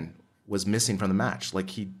 again, was missing from the match. Like,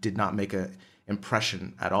 he did not make an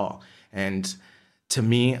impression at all. And to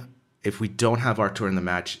me, if we don't have Artur in the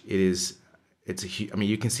match, you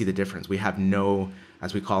can see the difference. We have no,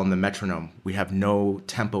 as we call them, the metronome. We have no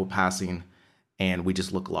tempo passing, and we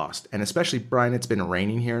just look lost. And especially, Brian, it's been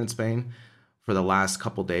raining here in Spain for the last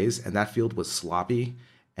couple days, and that field was sloppy.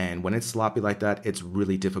 And when it's sloppy like that, it's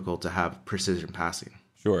really difficult to have precision passing.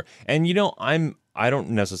 Sure. And, I don't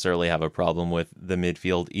necessarily have a problem with the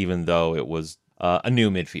midfield, even though it was a new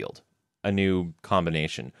midfield, a new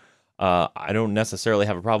combination. I don't necessarily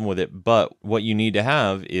have a problem with it, but what you need to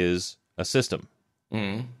have is a system.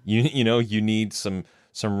 Mm. You need some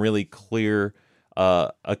really clear,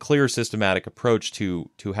 a clear systematic approach to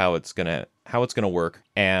how it's gonna work.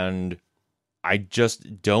 And I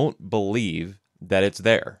just don't believe that it's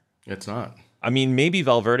there. It's not. I mean, maybe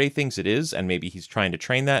Valverde thinks it is, and maybe he's trying to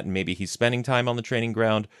train that, and maybe he's spending time on the training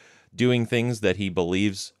ground doing things that he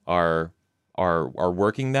believes are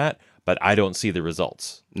working that, but I don't see the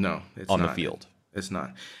results. No, it's on not. The field. It's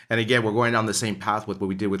not. And again, we're going down the same path with what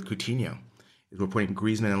we did with Coutinho. We're putting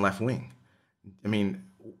Griezmann in left wing. I mean,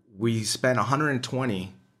 we spent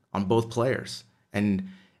 120 on both players.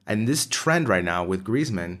 And this trend right now with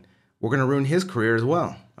Griezmann, we're going to ruin his career as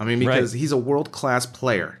well. I mean, because he's a world-class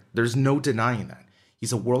player. There's no denying that.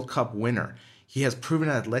 He's a World Cup winner. He has proven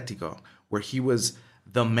at Atletico, where he was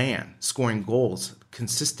the man, scoring goals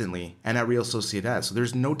consistently, and at Real Sociedad. So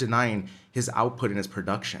there's no denying his output and his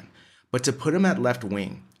production. But to put him at left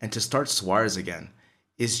wing and to start Suarez again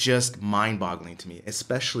is just mind-boggling to me.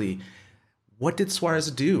 Especially, what did Suarez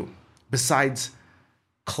do besides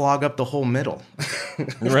clog up the whole middle?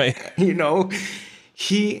 Right.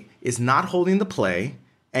 He is not holding the play,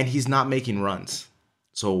 and he's not making runs.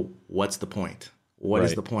 So what's the point? What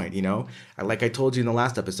is the point? Like I told you in the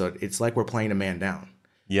last episode, it's like we're playing a man down.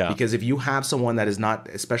 Yeah. Because if you have someone that is not,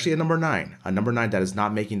 especially a number nine that is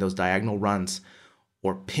not making those diagonal runs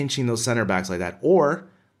or pinching those center backs like that, or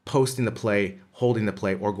posting the play, holding the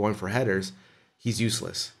play, or going for headers, he's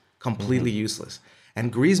useless. Completely useless.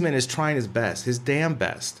 And Griezmann is trying his best, his damn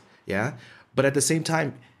best. Yeah. But at the same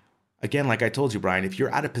time, again, like I told you, Brian, if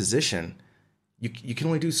you're out of position, you can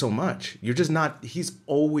only do so much. You're just not, he's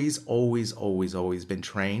always been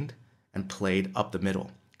trained and played up the middle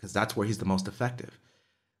because that's where he's the most effective.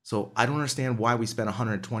 So I don't understand why we spent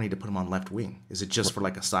 120 to put him on left wing. Is it just for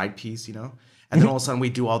like a side piece, you know? And then all of a sudden we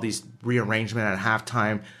do all these rearrangement at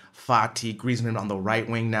halftime. Fati, Griezmann on the right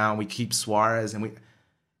wing now. We keep Suarez, and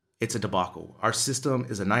it's a debacle. Our system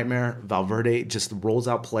is a nightmare. Valverde just rolls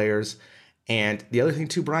out players. And the other thing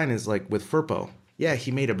too, Brian, is like with Firpo. Yeah,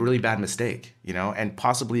 he made a really bad mistake, you know, and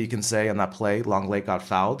possibly you can say on that play, Lenglet got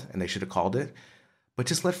fouled and they should have called it. But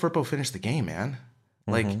just let Firpo finish the game, man.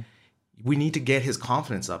 Like, we need to get his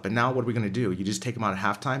confidence up. And now what are we going to do? You just take him out at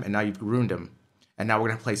halftime, and now you've ruined him. And now we're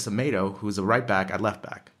going to play Semedo, who's a right back, at left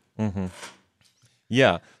back. Mm-hmm.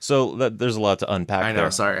 Yeah, so there's a lot to unpack. I know,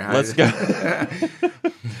 there. sorry. Let's go.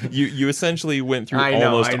 You essentially went through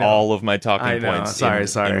almost all of my talking points.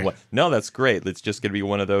 Sorry. No, that's great. It's just going to be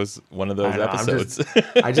one of those episodes.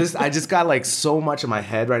 I just got like so much in my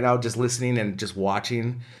head right now, just listening and just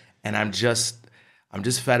watching, and I'm just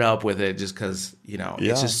fed up with it, just because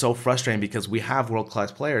it's just so frustrating because we have world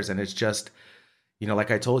class players, and it's just like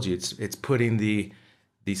I told you, it's putting the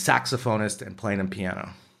saxophonist and playing him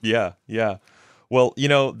piano. Yeah. Well,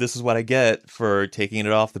 this is what I get for taking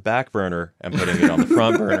it off the back burner and putting it on the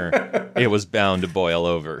front burner. It was bound to boil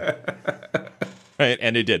over. Right?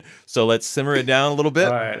 And it did. So let's simmer it down a little bit.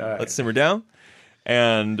 All right. Let's simmer down.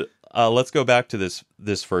 And let's go back to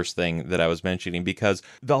this first thing that I was mentioning, because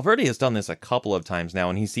Valverde has done this a couple of times now,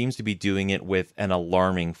 and he seems to be doing it with an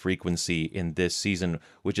alarming frequency in this season,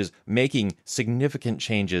 which is making significant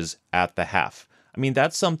changes at the half. I mean,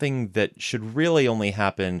 that's something that should really only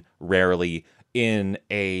happen rarely in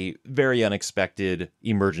a very unexpected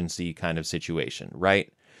emergency kind of situation,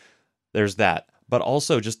 right? There's that. But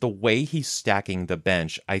also just the way he's stacking the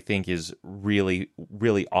bench, I think, is really,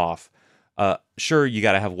 really off. Sure, you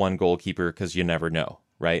got to have one goalkeeper because you never know,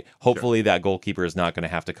 right? Hopefully that goalkeeper is not going to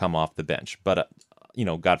have to come off the bench. But,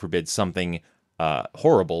 God forbid, something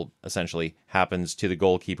horrible, essentially, happens to the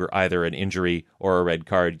goalkeeper, either an injury or a red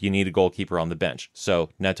card. You need a goalkeeper on the bench. So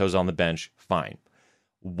Neto's on the bench, fine.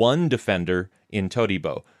 One defender in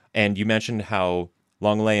Todibo. And you mentioned how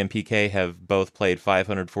Lenglet and Piqué have both played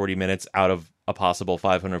 540 minutes out of a possible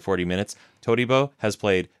 540 minutes. Todibo has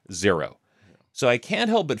played 0. So I can't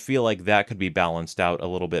help but feel like that could be balanced out a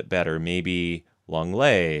little bit better. Maybe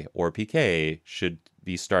Lenglet or Piqué should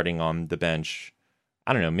be starting on the bench.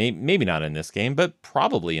 I don't know, maybe not in this game, but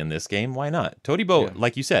probably in this game. Why not? Todibo,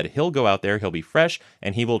 like you said, he'll go out there, he'll be fresh,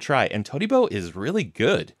 and he will try. And Todibo is really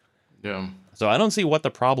good. Yeah. So I don't see what the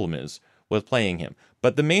problem is with playing him.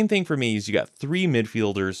 But the main thing for me is you got 3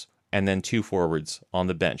 midfielders and then 2 forwards on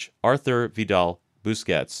the bench. Arthur, Vidal,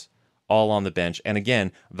 Busquets, all on the bench. And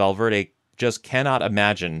again, Valverde just cannot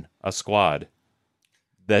imagine a squad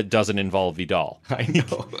that doesn't involve Vidal. I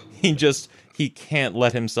know. He can't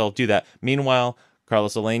let himself do that. Meanwhile,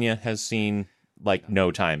 Carlos Alenia has seen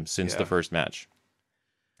no time since the first match.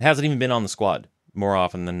 Hasn't even been on the squad more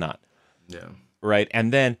often than not. Yeah. Right?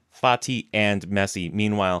 And then Fati and Messi.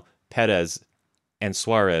 Meanwhile, Perez and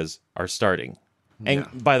Suarez are starting. And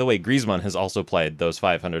by the way, Griezmann has also played those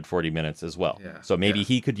 540 minutes as well. Yeah. So maybe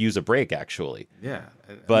he could use a break, actually. Yeah.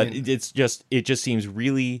 But it just seems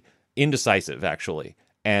really indecisive, actually,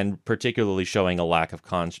 and particularly showing a lack of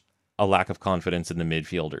confidence in the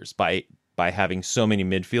midfielders by having so many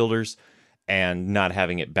midfielders and not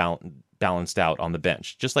having it balanced out on the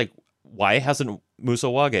bench. Just like, why hasn't Moussa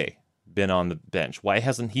Wagué been on the bench? Why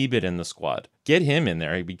hasn't he been in the squad? Get him in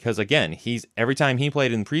there, because again, every time he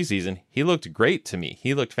played in preseason, he looked great to me.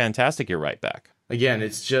 He looked fantastic at right back. Again,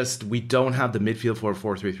 it's just we don't have the midfield for a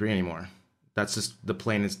 4-3-3 anymore. That's just the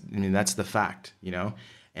that's the fact,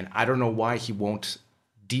 And I don't know why he won't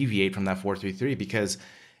deviate from that 4-3-3, because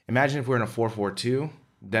imagine if we're in a 4-4-2,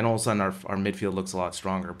 then all of a sudden our midfield looks a lot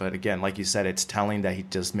stronger. But again, like you said, it's telling that he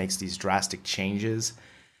just makes these drastic changes.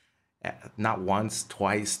 Not once,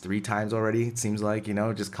 twice, 3 times already, it seems like,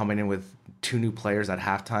 just coming in with 2 new players at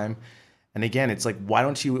halftime. And again, it's like, why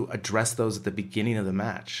don't you address those at the beginning of the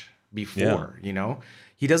match before,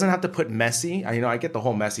 He doesn't have to put Messi. I get the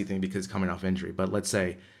whole Messi thing because he's coming off injury, but let's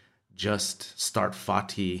say just start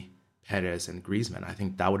Fati, Perez, and Griezmann. I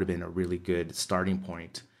think that would have been a really good starting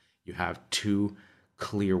point. You have 2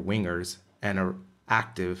 clear wingers and an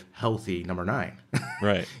active, healthy number 9.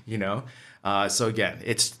 Right. So again,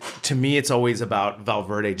 to me, it's always about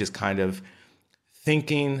Valverde just kind of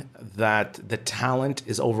thinking that the talent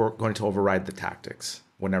is going to override the tactics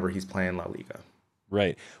whenever he's playing La Liga.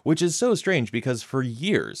 Right. Which is so strange because for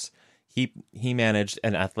years he managed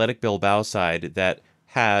an Athletic Bilbao side that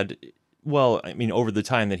had, over the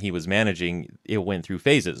time that he was managing, it went through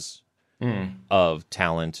phases of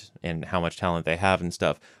talent and how much talent they have and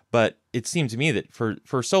stuff. But it seemed to me that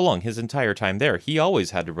for so long, his entire time there, he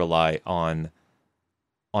always had to rely on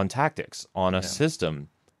tactics, on a system.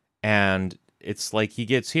 And it's like he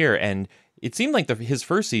gets here, and it seemed like his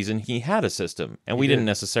first season he had a system, and we didn't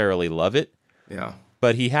necessarily love it. Yeah.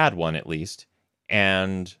 But he had one at least.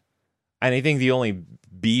 And I think the only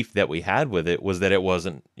beef that we had with it was that it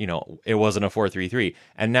wasn't a 4-3-3.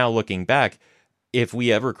 And now looking back, if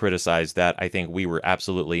we ever criticized that, I think we were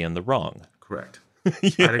absolutely in the wrong. Correct.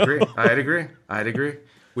 I'd agree.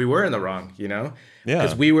 We were in the wrong, Yeah.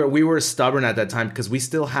 Because we were stubborn at that time because we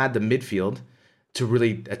still had the midfield to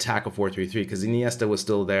really attack a 4-3-3 because Iniesta was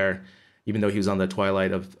still there, even though he was on the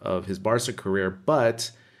twilight of his Barca career.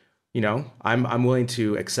 But, I'm willing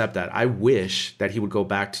to accept that. I wish that he would go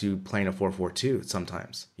back to playing a 4-4-2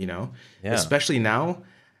 sometimes, especially now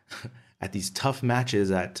at these tough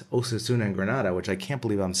matches at Osasuna and Granada, which I can't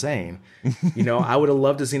believe I'm saying. I would have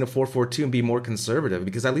loved to seen a 4-4-2 and be more conservative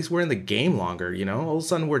because at least we're in the game longer, All of a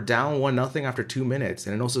sudden we're down 1-0 after 2 minutes.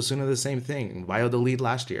 And in Osasuna, the same thing. Valladolid the lead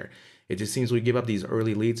last year. It just seems we give up these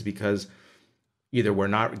early leads because either we're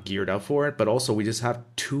not geared up for it, but also we just have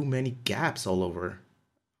too many gaps all over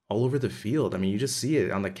the field. I mean, you just see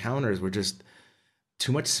it on the counters. We're just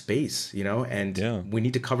too much space, and we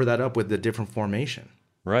need to cover that up with the different formation.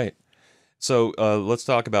 Right. So let's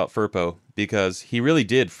talk about Firpo, because he really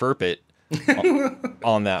did Firp it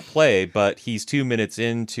on that play, but he's 2 minutes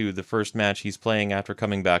into the first match he's playing after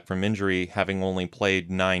coming back from injury, having only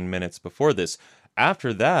played 9 minutes before this.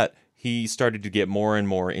 After that, he started to get more and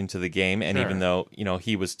more into the game, and even though,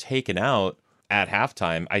 he was taken out at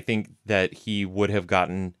halftime, I think that he would have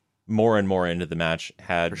gotten more and more into the match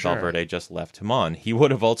had Valverde just left him on. He would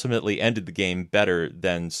have ultimately ended the game better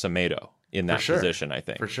than Semedo in that position, I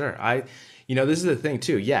think. For sure. This is the thing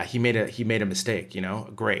too. Yeah, he made a mistake,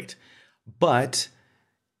 great. But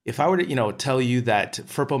if I were to, tell you that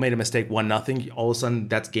Firpo made a mistake 1-0, all of a sudden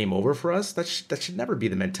that's game over for us, that should never be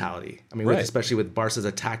the mentality. I mean, especially with Barca's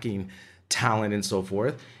attacking talent and so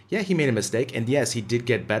forth. Yeah, he made a mistake, and yes, he did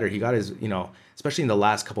get better. He got his, especially in the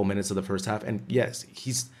last couple minutes of the first half, and yes,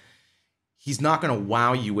 he's not going to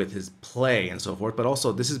wow you with his play and so forth, but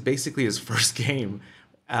also this is basically his first game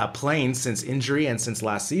playing since injury and since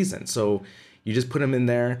last season. So you just put him in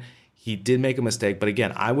there. He did make a mistake, but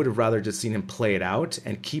again, I would have rather just seen him play it out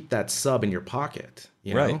and keep that sub in your pocket,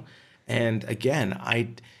 you know? And again,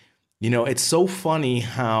 it's so funny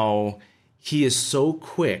how he is so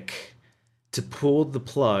quick to pull the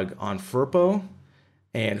plug on Firpo.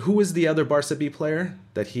 And who was the other Barca B player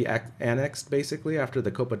that he annexed basically after the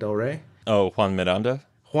Copa del Rey? Oh, Juan Miranda,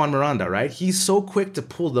 right? He's so quick to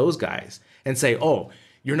pull those guys and say, oh,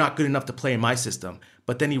 you're not good enough to play in my system.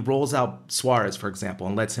 But then he rolls out Suarez, for example,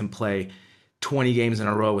 and lets him play 20 games in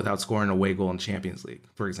a row without scoring an away goal in Champions League,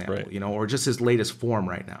 for example, or just his latest form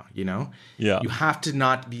right now, Yeah. You have to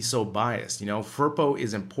not be so biased. Firpo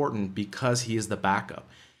is important because he is the backup.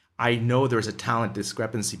 I know there's a talent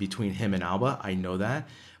discrepancy between him and Alba. I know that.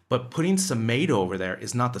 But putting Semedo over there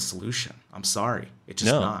is not the solution. I'm sorry. It's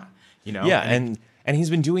just not. Yeah, and he's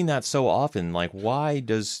been doing that so often. Like, why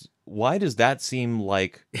does that seem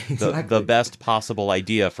like the best possible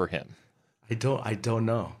idea for him? I don't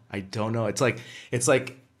know. It's like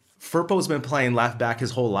Firpo's been playing left back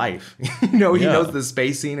his whole life. He knows the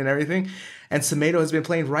spacing and everything. And Semedo has been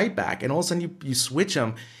playing right back. And all of a sudden you switch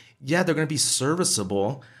them. Yeah, they're going to be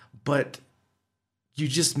serviceable, but you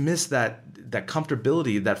just miss that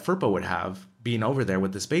comfortability that Firpo would have being over there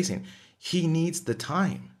with the spacing. He needs the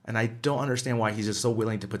time. And I don't understand why he's just so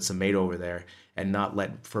willing to put Semedo over there and not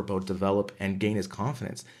let Firpo develop and gain his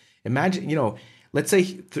confidence. Imagine, let's say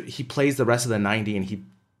he plays the rest of the 90 and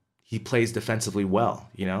he plays defensively well,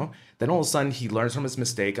 Then all of a sudden he learns from his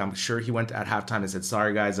mistake. I'm sure he went at halftime and said,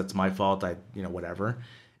 sorry guys, that's my fault. Whatever.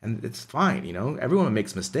 And it's fine, Everyone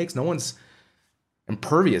makes mistakes. No one's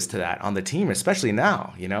impervious to that on the team, especially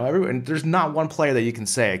now, Everyone, there's not one player that you can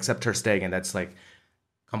say except Ter Stegen that's like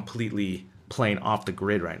completely playing off the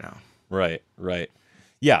grid right now. Right.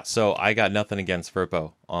 Yeah, so I got nothing against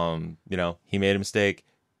Firpo. He made a mistake.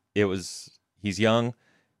 He's young.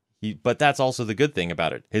 But that's also the good thing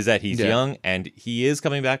about it, is that he's young and he is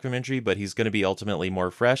coming back from injury, but he's going to be ultimately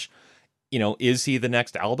more fresh. Is he the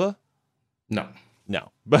next Alba? No.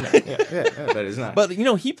 But that is not. But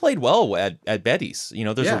he played well at Betis.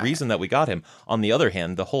 There's a reason that we got him. On the other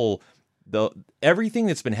hand, everything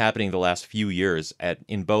that's been happening the last few years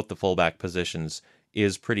in both the fullback positions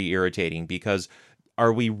is pretty irritating, because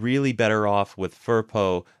are we really better off with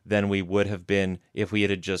Firpo than we would have been if we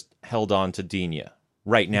had just held on to Digne?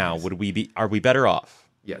 Right now, are we better off?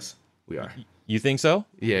 Yes, we are. You think so?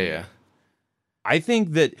 Yeah. I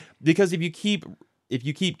think that because if you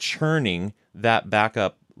keep churning that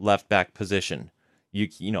backup left back position,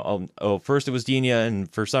 First it was Digne,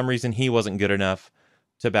 and for some reason he wasn't good enough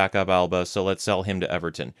to back up Alba, so let's sell him to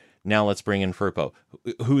Everton. Now let's bring in Firpo.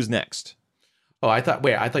 Who's next? Oh, I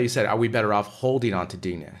thought you said, are we better off holding on to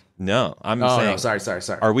Digne? No, I'm saying. No, sorry.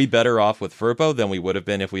 Are we better off with Firpo than we would have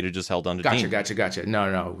been if we'd have just held on to Digne? Gotcha.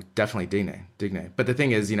 No, definitely Digne. But the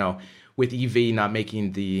thing is, with EV not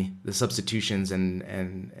making the substitutions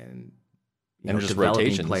and just developing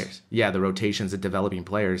rotations. players. Yeah, the rotations and developing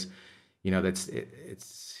players,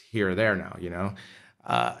 it's here or there now,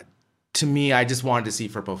 to me, I just wanted to see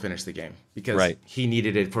Firpo finish the game because he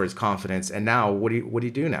needed it for his confidence. And now, what do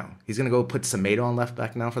you do now? He's going to go put Semedo on left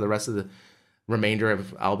back now for the rest of the remainder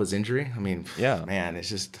of Alba's injury. I mean, man, it's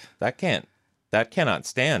just that cannot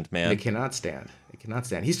stand, man. It cannot stand.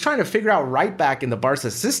 He's trying to figure out right back in the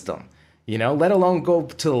Barca system, let alone go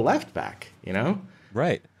to the left back,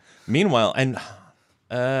 Right. Meanwhile, and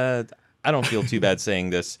I don't feel too bad saying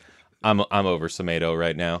this. I'm over Semedo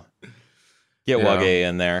right now. Get Wagué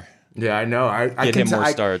in there. Yeah, I know. I Get him more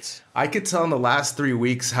starts. I could tell in the last 3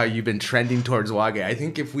 weeks how you've been trending towards Wagué. I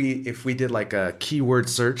think if we did like a keyword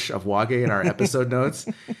search of Wagué in our episode notes,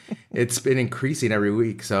 it's been increasing every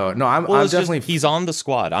week. So no, I'm definitely he's on the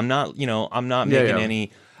squad. I'm not making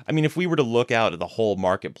any. I mean, if we were to look out at the whole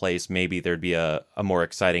marketplace, maybe there'd be a more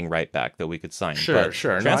exciting right back that we could sign. Sure.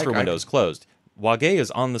 Transfer window's closed. Wagué is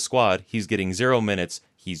on the squad. He's getting 0 minutes.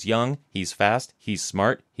 He's young, he's fast, he's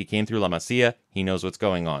smart. He came through La Masia. He knows what's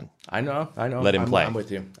going on. I know. Let him play. I'm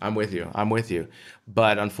with you.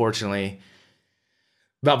 But unfortunately,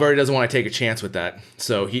 Valverde doesn't want to take a chance with that.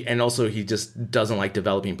 So he just doesn't like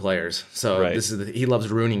developing players. So he loves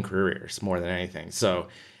ruining careers more than anything. So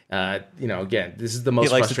again, this is the most.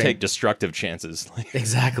 He likes frustrating. to take destructive chances.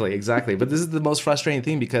 Exactly. But this is the most frustrating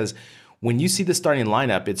thing because when you see the starting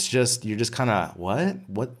lineup, it's just you're just kind of what,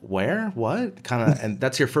 where, what kind of, and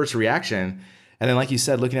that's your first reaction. And then, like you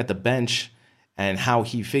said, looking at the bench and how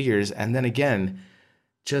he figures, and then again,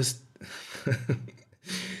 just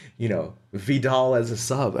Vidal as a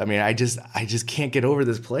sub. I mean, I just can't get over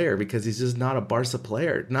this player because he's just not a Barca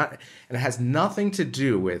player. And it has nothing to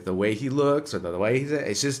do with the way he looks or the way he's.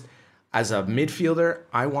 It's just as a midfielder,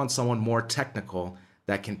 I want someone more technical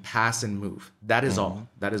that can pass and move. That is all.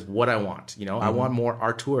 That is what I want. I want more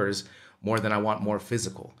Arturs more than I want more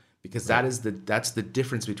physical because that's the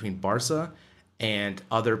difference between Barca and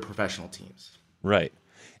other professional teams. Right.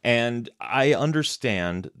 And I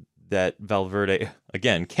understand that Valverde,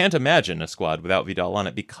 again, can't imagine a squad without Vidal on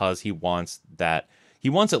it because he wants that. He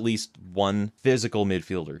wants at least one physical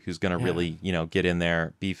midfielder who's going to really, get in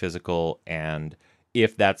there, be physical, and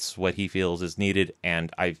if that's what he feels is needed,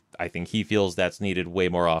 and I think he feels that's needed way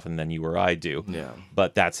more often than you or I do. Yeah.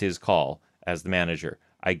 But that's his call as the manager.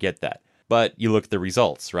 I get that. But you look at the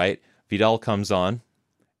results, right? Vidal comes on,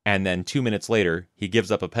 and then 2 minutes later, he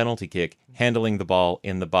gives up a penalty kick, handling the ball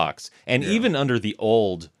in the box. And even under the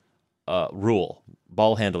old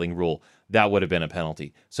ball handling rule, that would have been a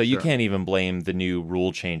penalty. So you can't even blame the new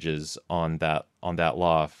rule changes on that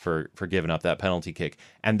law for giving up that penalty kick.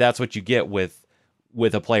 And that's what you get with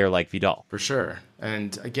a player like Vidal. For sure.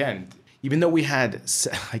 And again, even though we had,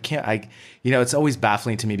 it's always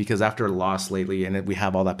baffling to me because after a loss lately and we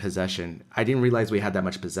have all that possession, I didn't realize we had that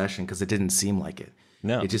much possession because it didn't seem like it.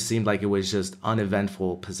 No. It just seemed like it was just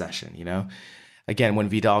uneventful possession, Again, when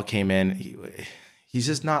Vidal came in, he's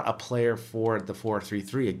just not a player for the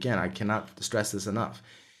 4-3-3. Again, I cannot stress this enough.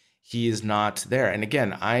 He is not there. And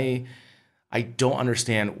again, I don't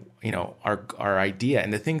understand, our idea.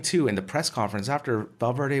 And the thing too, in the press conference after,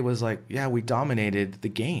 Valverde was like, "Yeah, we dominated the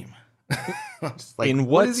game." Like, in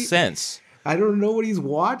what sense? I don't know what he's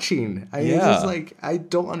watching. It's just like, I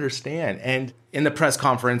don't understand. And in the press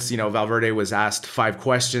conference, Valverde was asked 5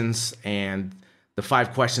 questions, and the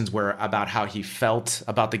 5 questions were about how he felt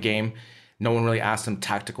about the game. No one really asked him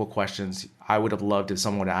tactical questions. I would have loved if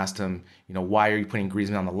someone would have asked him, why are you putting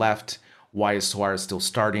Griezmann on the left? Why is Suarez still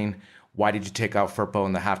starting? Why did you take out Firpo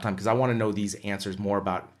in the halftime? Because I want to know these answers more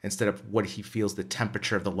about, instead of what he feels the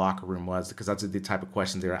temperature of the locker room was, because that's the type of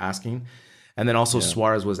questions they were asking. And then also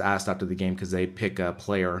Suarez was asked after the game because they pick a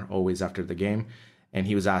player always after the game. And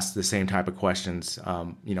he was asked the same type of questions,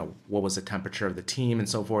 what was the temperature of the team and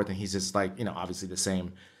so forth. And he's just like, obviously the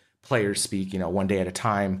same players speak, one day at a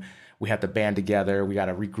time. We have to band together. We got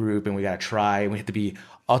to regroup and we got to try. And we have to be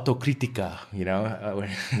autocritica,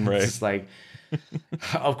 Right. It's like,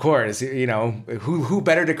 of course, who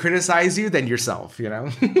better to criticize you than yourself,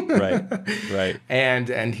 Right.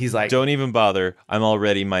 And he's like, don't even bother. I'm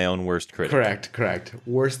already my own worst critic. Correct.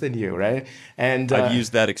 Worse than you, right? And I've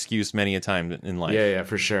used that excuse many a time in life. Yeah,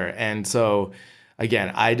 for sure. And so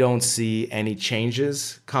again, I don't see any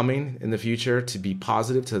changes coming in the future to be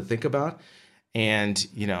positive to think about. And,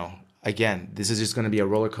 again, this is just going to be a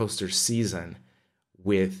roller coaster season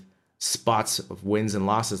with spots of wins and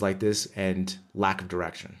losses like this and lack of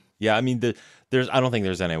direction. Yeah, I mean, I don't think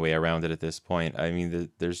there's any way around it at this point. I mean,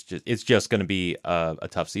 it's just going to be a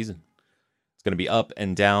tough season. It's going to be up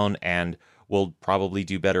and down, and we'll probably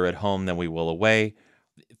do better at home than we will away.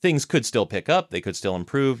 Things could still pick up. They could still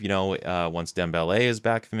improve. Once Dembele is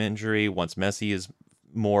back from injury, once Messi is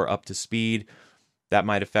more up to speed, that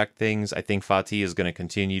might affect things. I think Fati is going to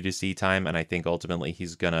continue to see time, and I think ultimately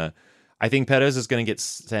I think Perez is going to get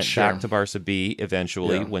sent back to Barca B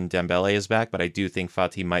eventually when Dembele is back, but I do think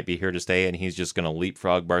Fati might be here to stay, and he's just going to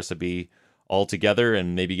leapfrog Barca B altogether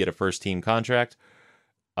and maybe get a first-team contract.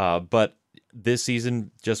 But this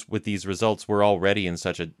season, just with these results, we're already in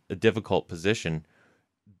such a difficult position.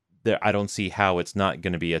 I don't see how it's not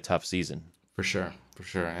going to be a tough season. For sure.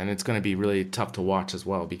 And it's going to be really tough to watch as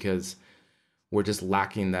well because we're just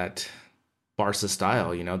lacking that Barca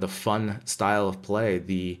style, the fun style of play,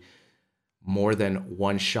 the more than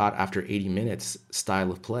one shot after 80 minutes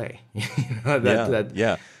style of play.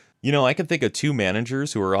 Yeah. I can think of two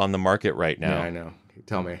managers who are on the market right now. Yeah, I know.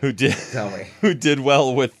 Tell me. Who did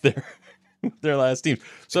well with their last teams.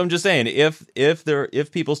 So I'm just saying,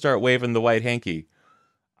 if people start waving the white hanky,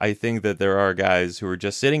 I think that there are guys who are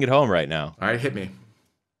just sitting at home right now. All right, hit me.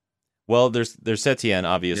 Well, there's Setien,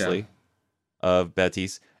 obviously, of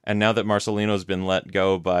Betis, and now that Marcelino's been let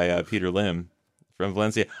go by Peter Lim from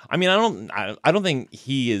Valencia. I mean, I don't think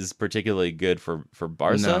he is particularly good for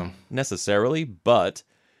Barca necessarily, but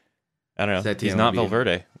I don't know. He's not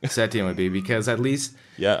Valverde. Setien would be, because at least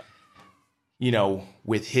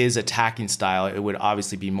with his attacking style, it would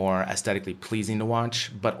obviously be more aesthetically pleasing to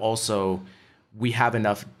watch, but also we have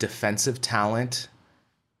enough defensive talent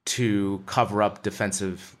to cover up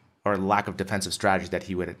defensive or lack of defensive strategy that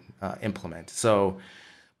he would implement. So,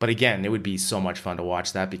 but again, it would be so much fun to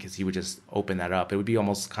watch that because he would just open that up. It would be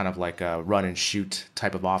almost kind of like a run and shoot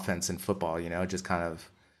type of offense in football, just kind of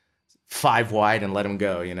 5 wide and let him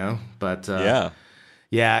go, But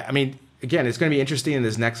yeah, I mean, again, it's going to be interesting in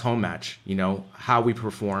this next home match, how we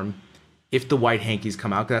perform. If the white hankies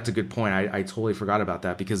come out, that's a good point. I totally forgot about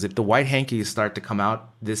that, because if the white hankies start to come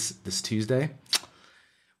out this Tuesday,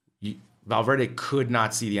 Valverde could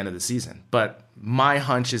not see the end of the season. But my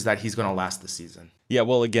hunch is that he's going to last the season. Yeah,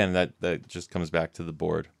 well, again, that just comes back to the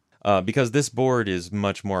board. Because this board is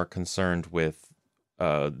much more concerned with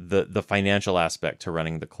the financial aspect to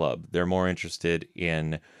running the club. They're more interested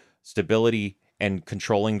in stability and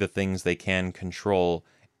controlling the things they can control,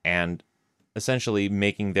 and essentially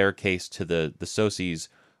making their case to the socios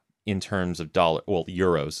in terms of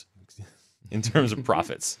euros, in terms of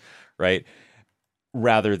profits, right?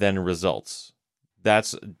 Rather than results.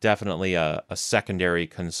 That's definitely a secondary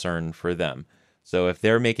concern for them. So if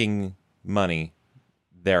they're making money,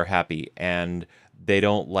 they're happy, and they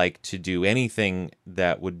don't like to do anything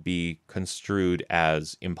that would be construed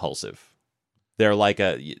as impulsive. They're like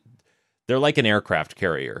an aircraft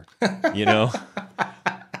carrier,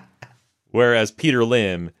 Whereas Peter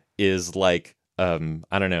Lim is like, I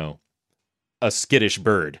don't know, a skittish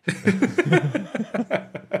bird.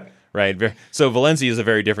 Right? So Valencia is a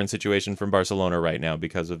very different situation from Barcelona right now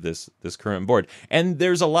because of this current board. And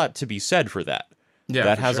there's a lot to be said for that. Yeah,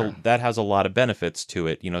 that has a lot of benefits to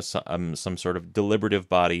it. Some sort of deliberative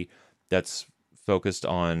body that's focused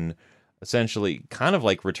on essentially kind of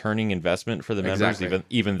like returning investment for the members,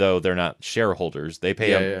 even though they're not shareholders. They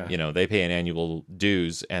pay they pay an annual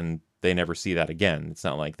dues, and they never see that again. It's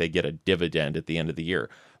not like they get a dividend at the end of the year.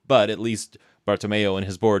 But at least Bartomeu and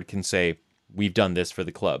his board can say, we've done this for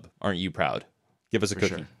the club. Aren't you proud? Give us a cookie.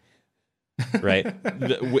 Sure. Right?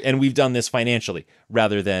 And we've done this financially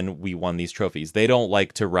rather than we won these trophies. They don't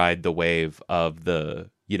like to ride the wave of the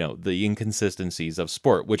inconsistencies of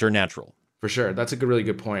sport, which are natural. For sure. That's a really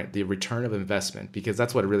good point. The return of investment, because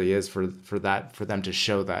that's what it really is for them to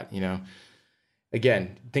show that,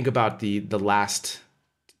 Again, think about the last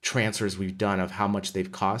transfers we've done of how much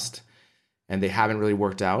they've cost, and they haven't really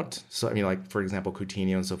worked out. So, I mean, like, for example,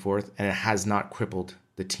 Coutinho and so forth, and it has not crippled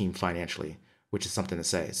the team financially, which is something to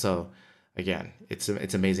say. So, again, it's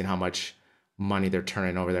amazing how much money they're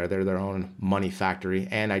turning over there. They're their own money factory.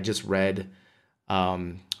 And I just read,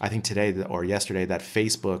 I think today or yesterday, that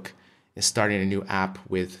Facebook is starting a new app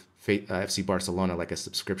with FC Barcelona, like a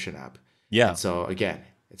subscription app. Yeah. And so, again,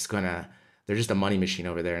 they're just a money machine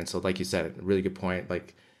over there. And so, like you said, a really good point.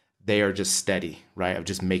 Like, they are just steady, right, of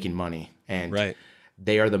just making money. And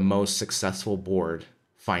they are the most successful board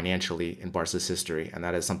financially in Barca's history. And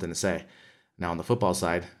that is something to say. Now, on the football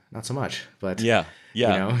side, not so much. But yeah. You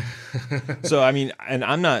know. So I mean, and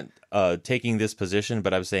I'm not taking this position,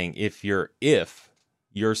 but I'm saying if you're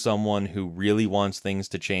someone who really wants things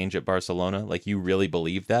to change at Barcelona, like you really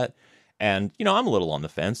believe that, and you know, I'm a little on the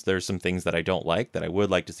fence. There's some things that I don't like that I would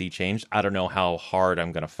like to see changed. I don't know how hard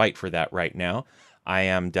I'm going to fight for that right now. I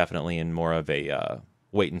am definitely in more of a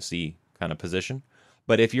wait and see kind of position.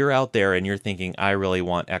 But if you're out there and you're thinking, I really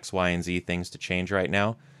want X, Y, and Z things to change right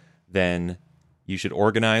now, then you should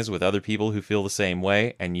organize with other people who feel the same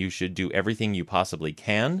way, and you should do everything you possibly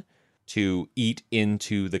can to eat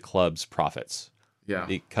into the club's profits. Yeah.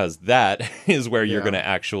 Because that is where you're going to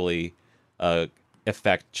actually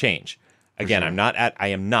affect change. Again, sure. I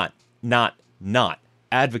am not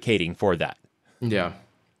advocating for that. Yeah.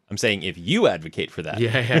 I'm saying if you advocate for that.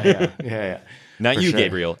 Yeah. Not for you, sure.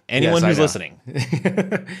 Gabriel. Anyone who's listening.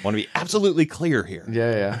 Want to be absolutely clear here.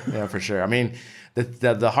 Yeah, for sure. I mean,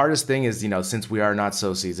 the hardest thing is, you know, since we are not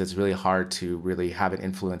socios, it's really hard to really have an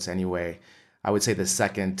influence anyway. I would say the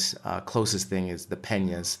second closest thing is the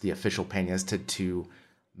Peñas, the official Peñas, to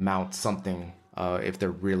mount something if they're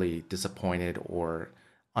really disappointed or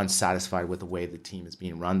unsatisfied with the way the team is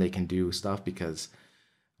being run. They can do stuff because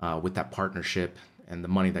with that partnership and the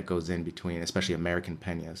money that goes in between, especially American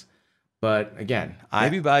Peñas. But again,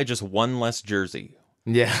 maybe buy just one less jersey.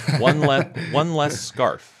 Yeah. one less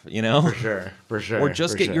scarf, you know? For sure. Or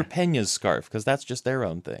just get your Peña's scarf, because that's just their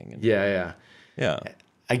own thing. Yeah.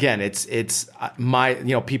 Again, it's my,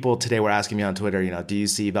 you know, people today were asking me on Twitter, you know, do you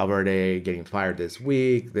see Valverde getting fired this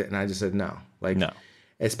week? And I just said no. No.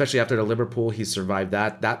 Especially after the Liverpool, he survived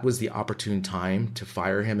that. That was the opportune time to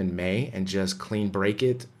fire him in May and just clean break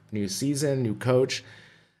it. New season, new coach.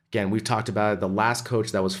 Again, we've talked about it. The last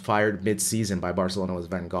coach that was fired mid-season by Barcelona was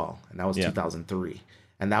Van Gaal, and that was 2003.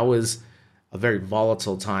 And that was a very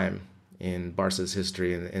volatile time in Barca's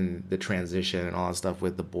history and the transition and all that stuff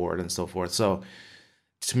with the board and so forth. So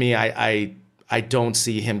to me, I don't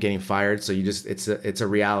see him getting fired. So it's a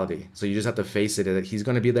reality. So you just have to face it that he's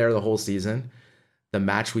going to be there the whole season. The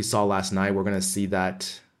match we saw last night, we're going to see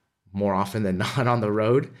that more often than not on the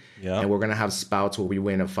road. Yeah. And we're going to have spouts where we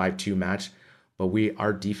win a 5-2 match. But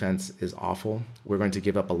our defense is awful. We're going to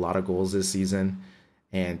give up a lot of goals this season.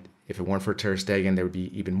 And if it weren't for Ter Stegen, there would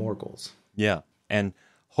be even more goals. Yeah. And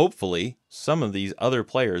hopefully some of these other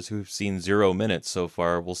players who've seen 0 minutes so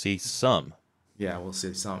far will see some. Yeah, we'll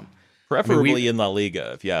see some. Preferably in La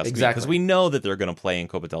Liga, if you ask me. Because we know that they're going to play in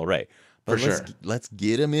Copa del Rey. But let's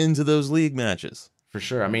get them into those league matches. For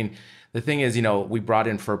sure. I mean, the thing is, you know, we brought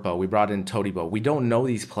in Firpo, we brought in Todibo. We don't know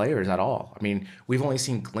these players at all. I mean, we've only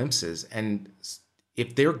seen glimpses. And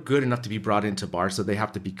if they're good enough to be brought into Barca, they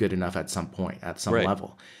have to be good enough at some point, at some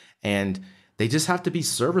level. And they just have to be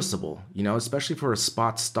serviceable, you know, especially for a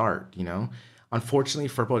spot start, you know. Unfortunately,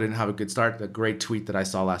 Firpo didn't have a good start. The great tweet that I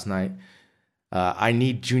saw last night, I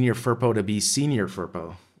need Junior Firpo to be Senior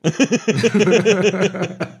Firpo.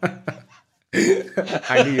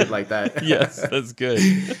 I knew you'd like that. Yes, that's good.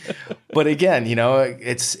 But again, you know,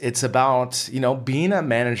 it's about, you know, being a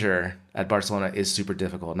manager at Barcelona is super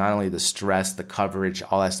difficult. Not only the stress, the coverage,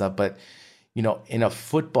 all that stuff, but, you know, in a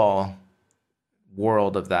football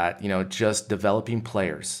world of that, you know, just developing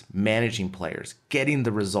players, managing players, getting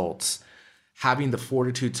the results, having the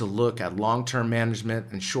fortitude to look at long-term management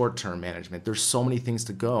and short-term management. There's so many things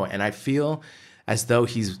to go. And I feel as though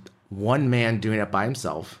he's one man doing it by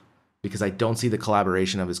himself, because I don't see the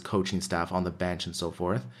collaboration of his coaching staff on the bench and so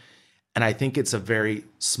forth. And I think it's a very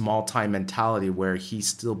small-time mentality where he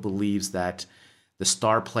still believes that the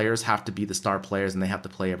star players have to be the star players and they have to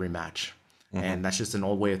play every match. Mm-hmm. And that's just an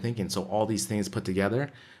old way of thinking. So all these things put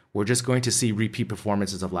together, we're just going to see repeat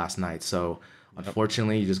performances of last night. So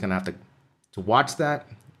unfortunately, you're just going to have to watch that.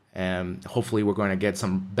 And hopefully we're going to get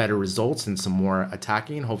some better results and some more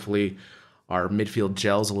attacking. Hopefully our midfield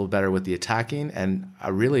gels a little better with the attacking. And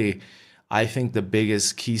I think the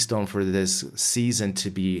biggest keystone for this season to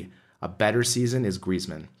be a better season is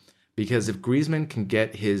Griezmann. Because if Griezmann can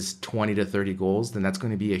get his 20 to 30 goals, then that's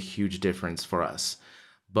going to be a huge difference for us.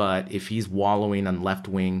 But if he's wallowing on left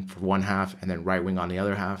wing for one half and then right wing on the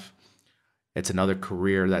other half, it's another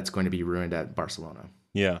career that's going to be ruined at Barcelona.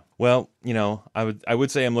 Yeah. Well, you know, I would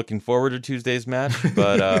say I'm looking forward to Tuesday's match,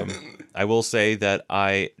 but I will say that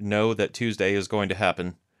I know that Tuesday is going to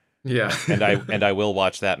happen. Yeah. and I will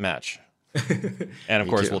watch that match. And of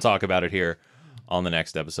course, we'll talk about it here on the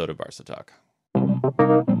next episode of Barca Talk.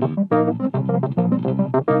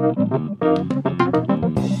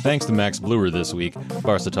 Thanks to Max Bluer this week.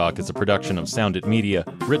 Barca Talk is a production of Sound It Media,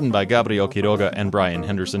 written by Gabriel Quiroga and Brian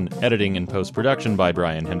Henderson, editing and post-production by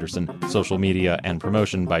Brian Henderson, social media and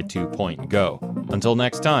promotion by 2 Point Go. Until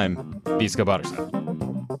next time, Visca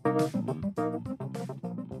Barca.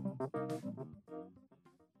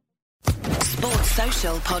 Sports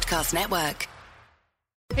Social Podcast Network.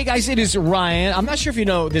 Hey guys, it is Ryan. I'm not sure if you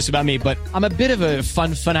know this about me, but I'm a bit of a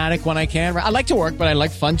fun fanatic when I can. I like to work, but I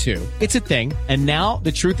like fun too. It's a thing. And now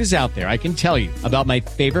the truth is out there. I can tell you about my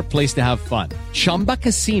favorite place to have fun. Chumba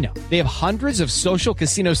Casino. They have hundreds of social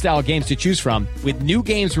casino style games to choose from with new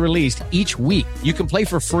games released each week. You can play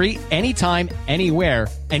for free anytime, anywhere.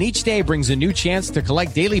 And each day brings a new chance to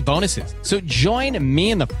collect daily bonuses. So join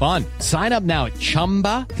me in the fun. Sign up now at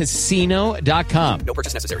ChumbaCasino.com. No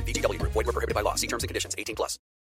purchase necessary. VGW Group. Void where prohibited by law. See terms and conditions. 18+.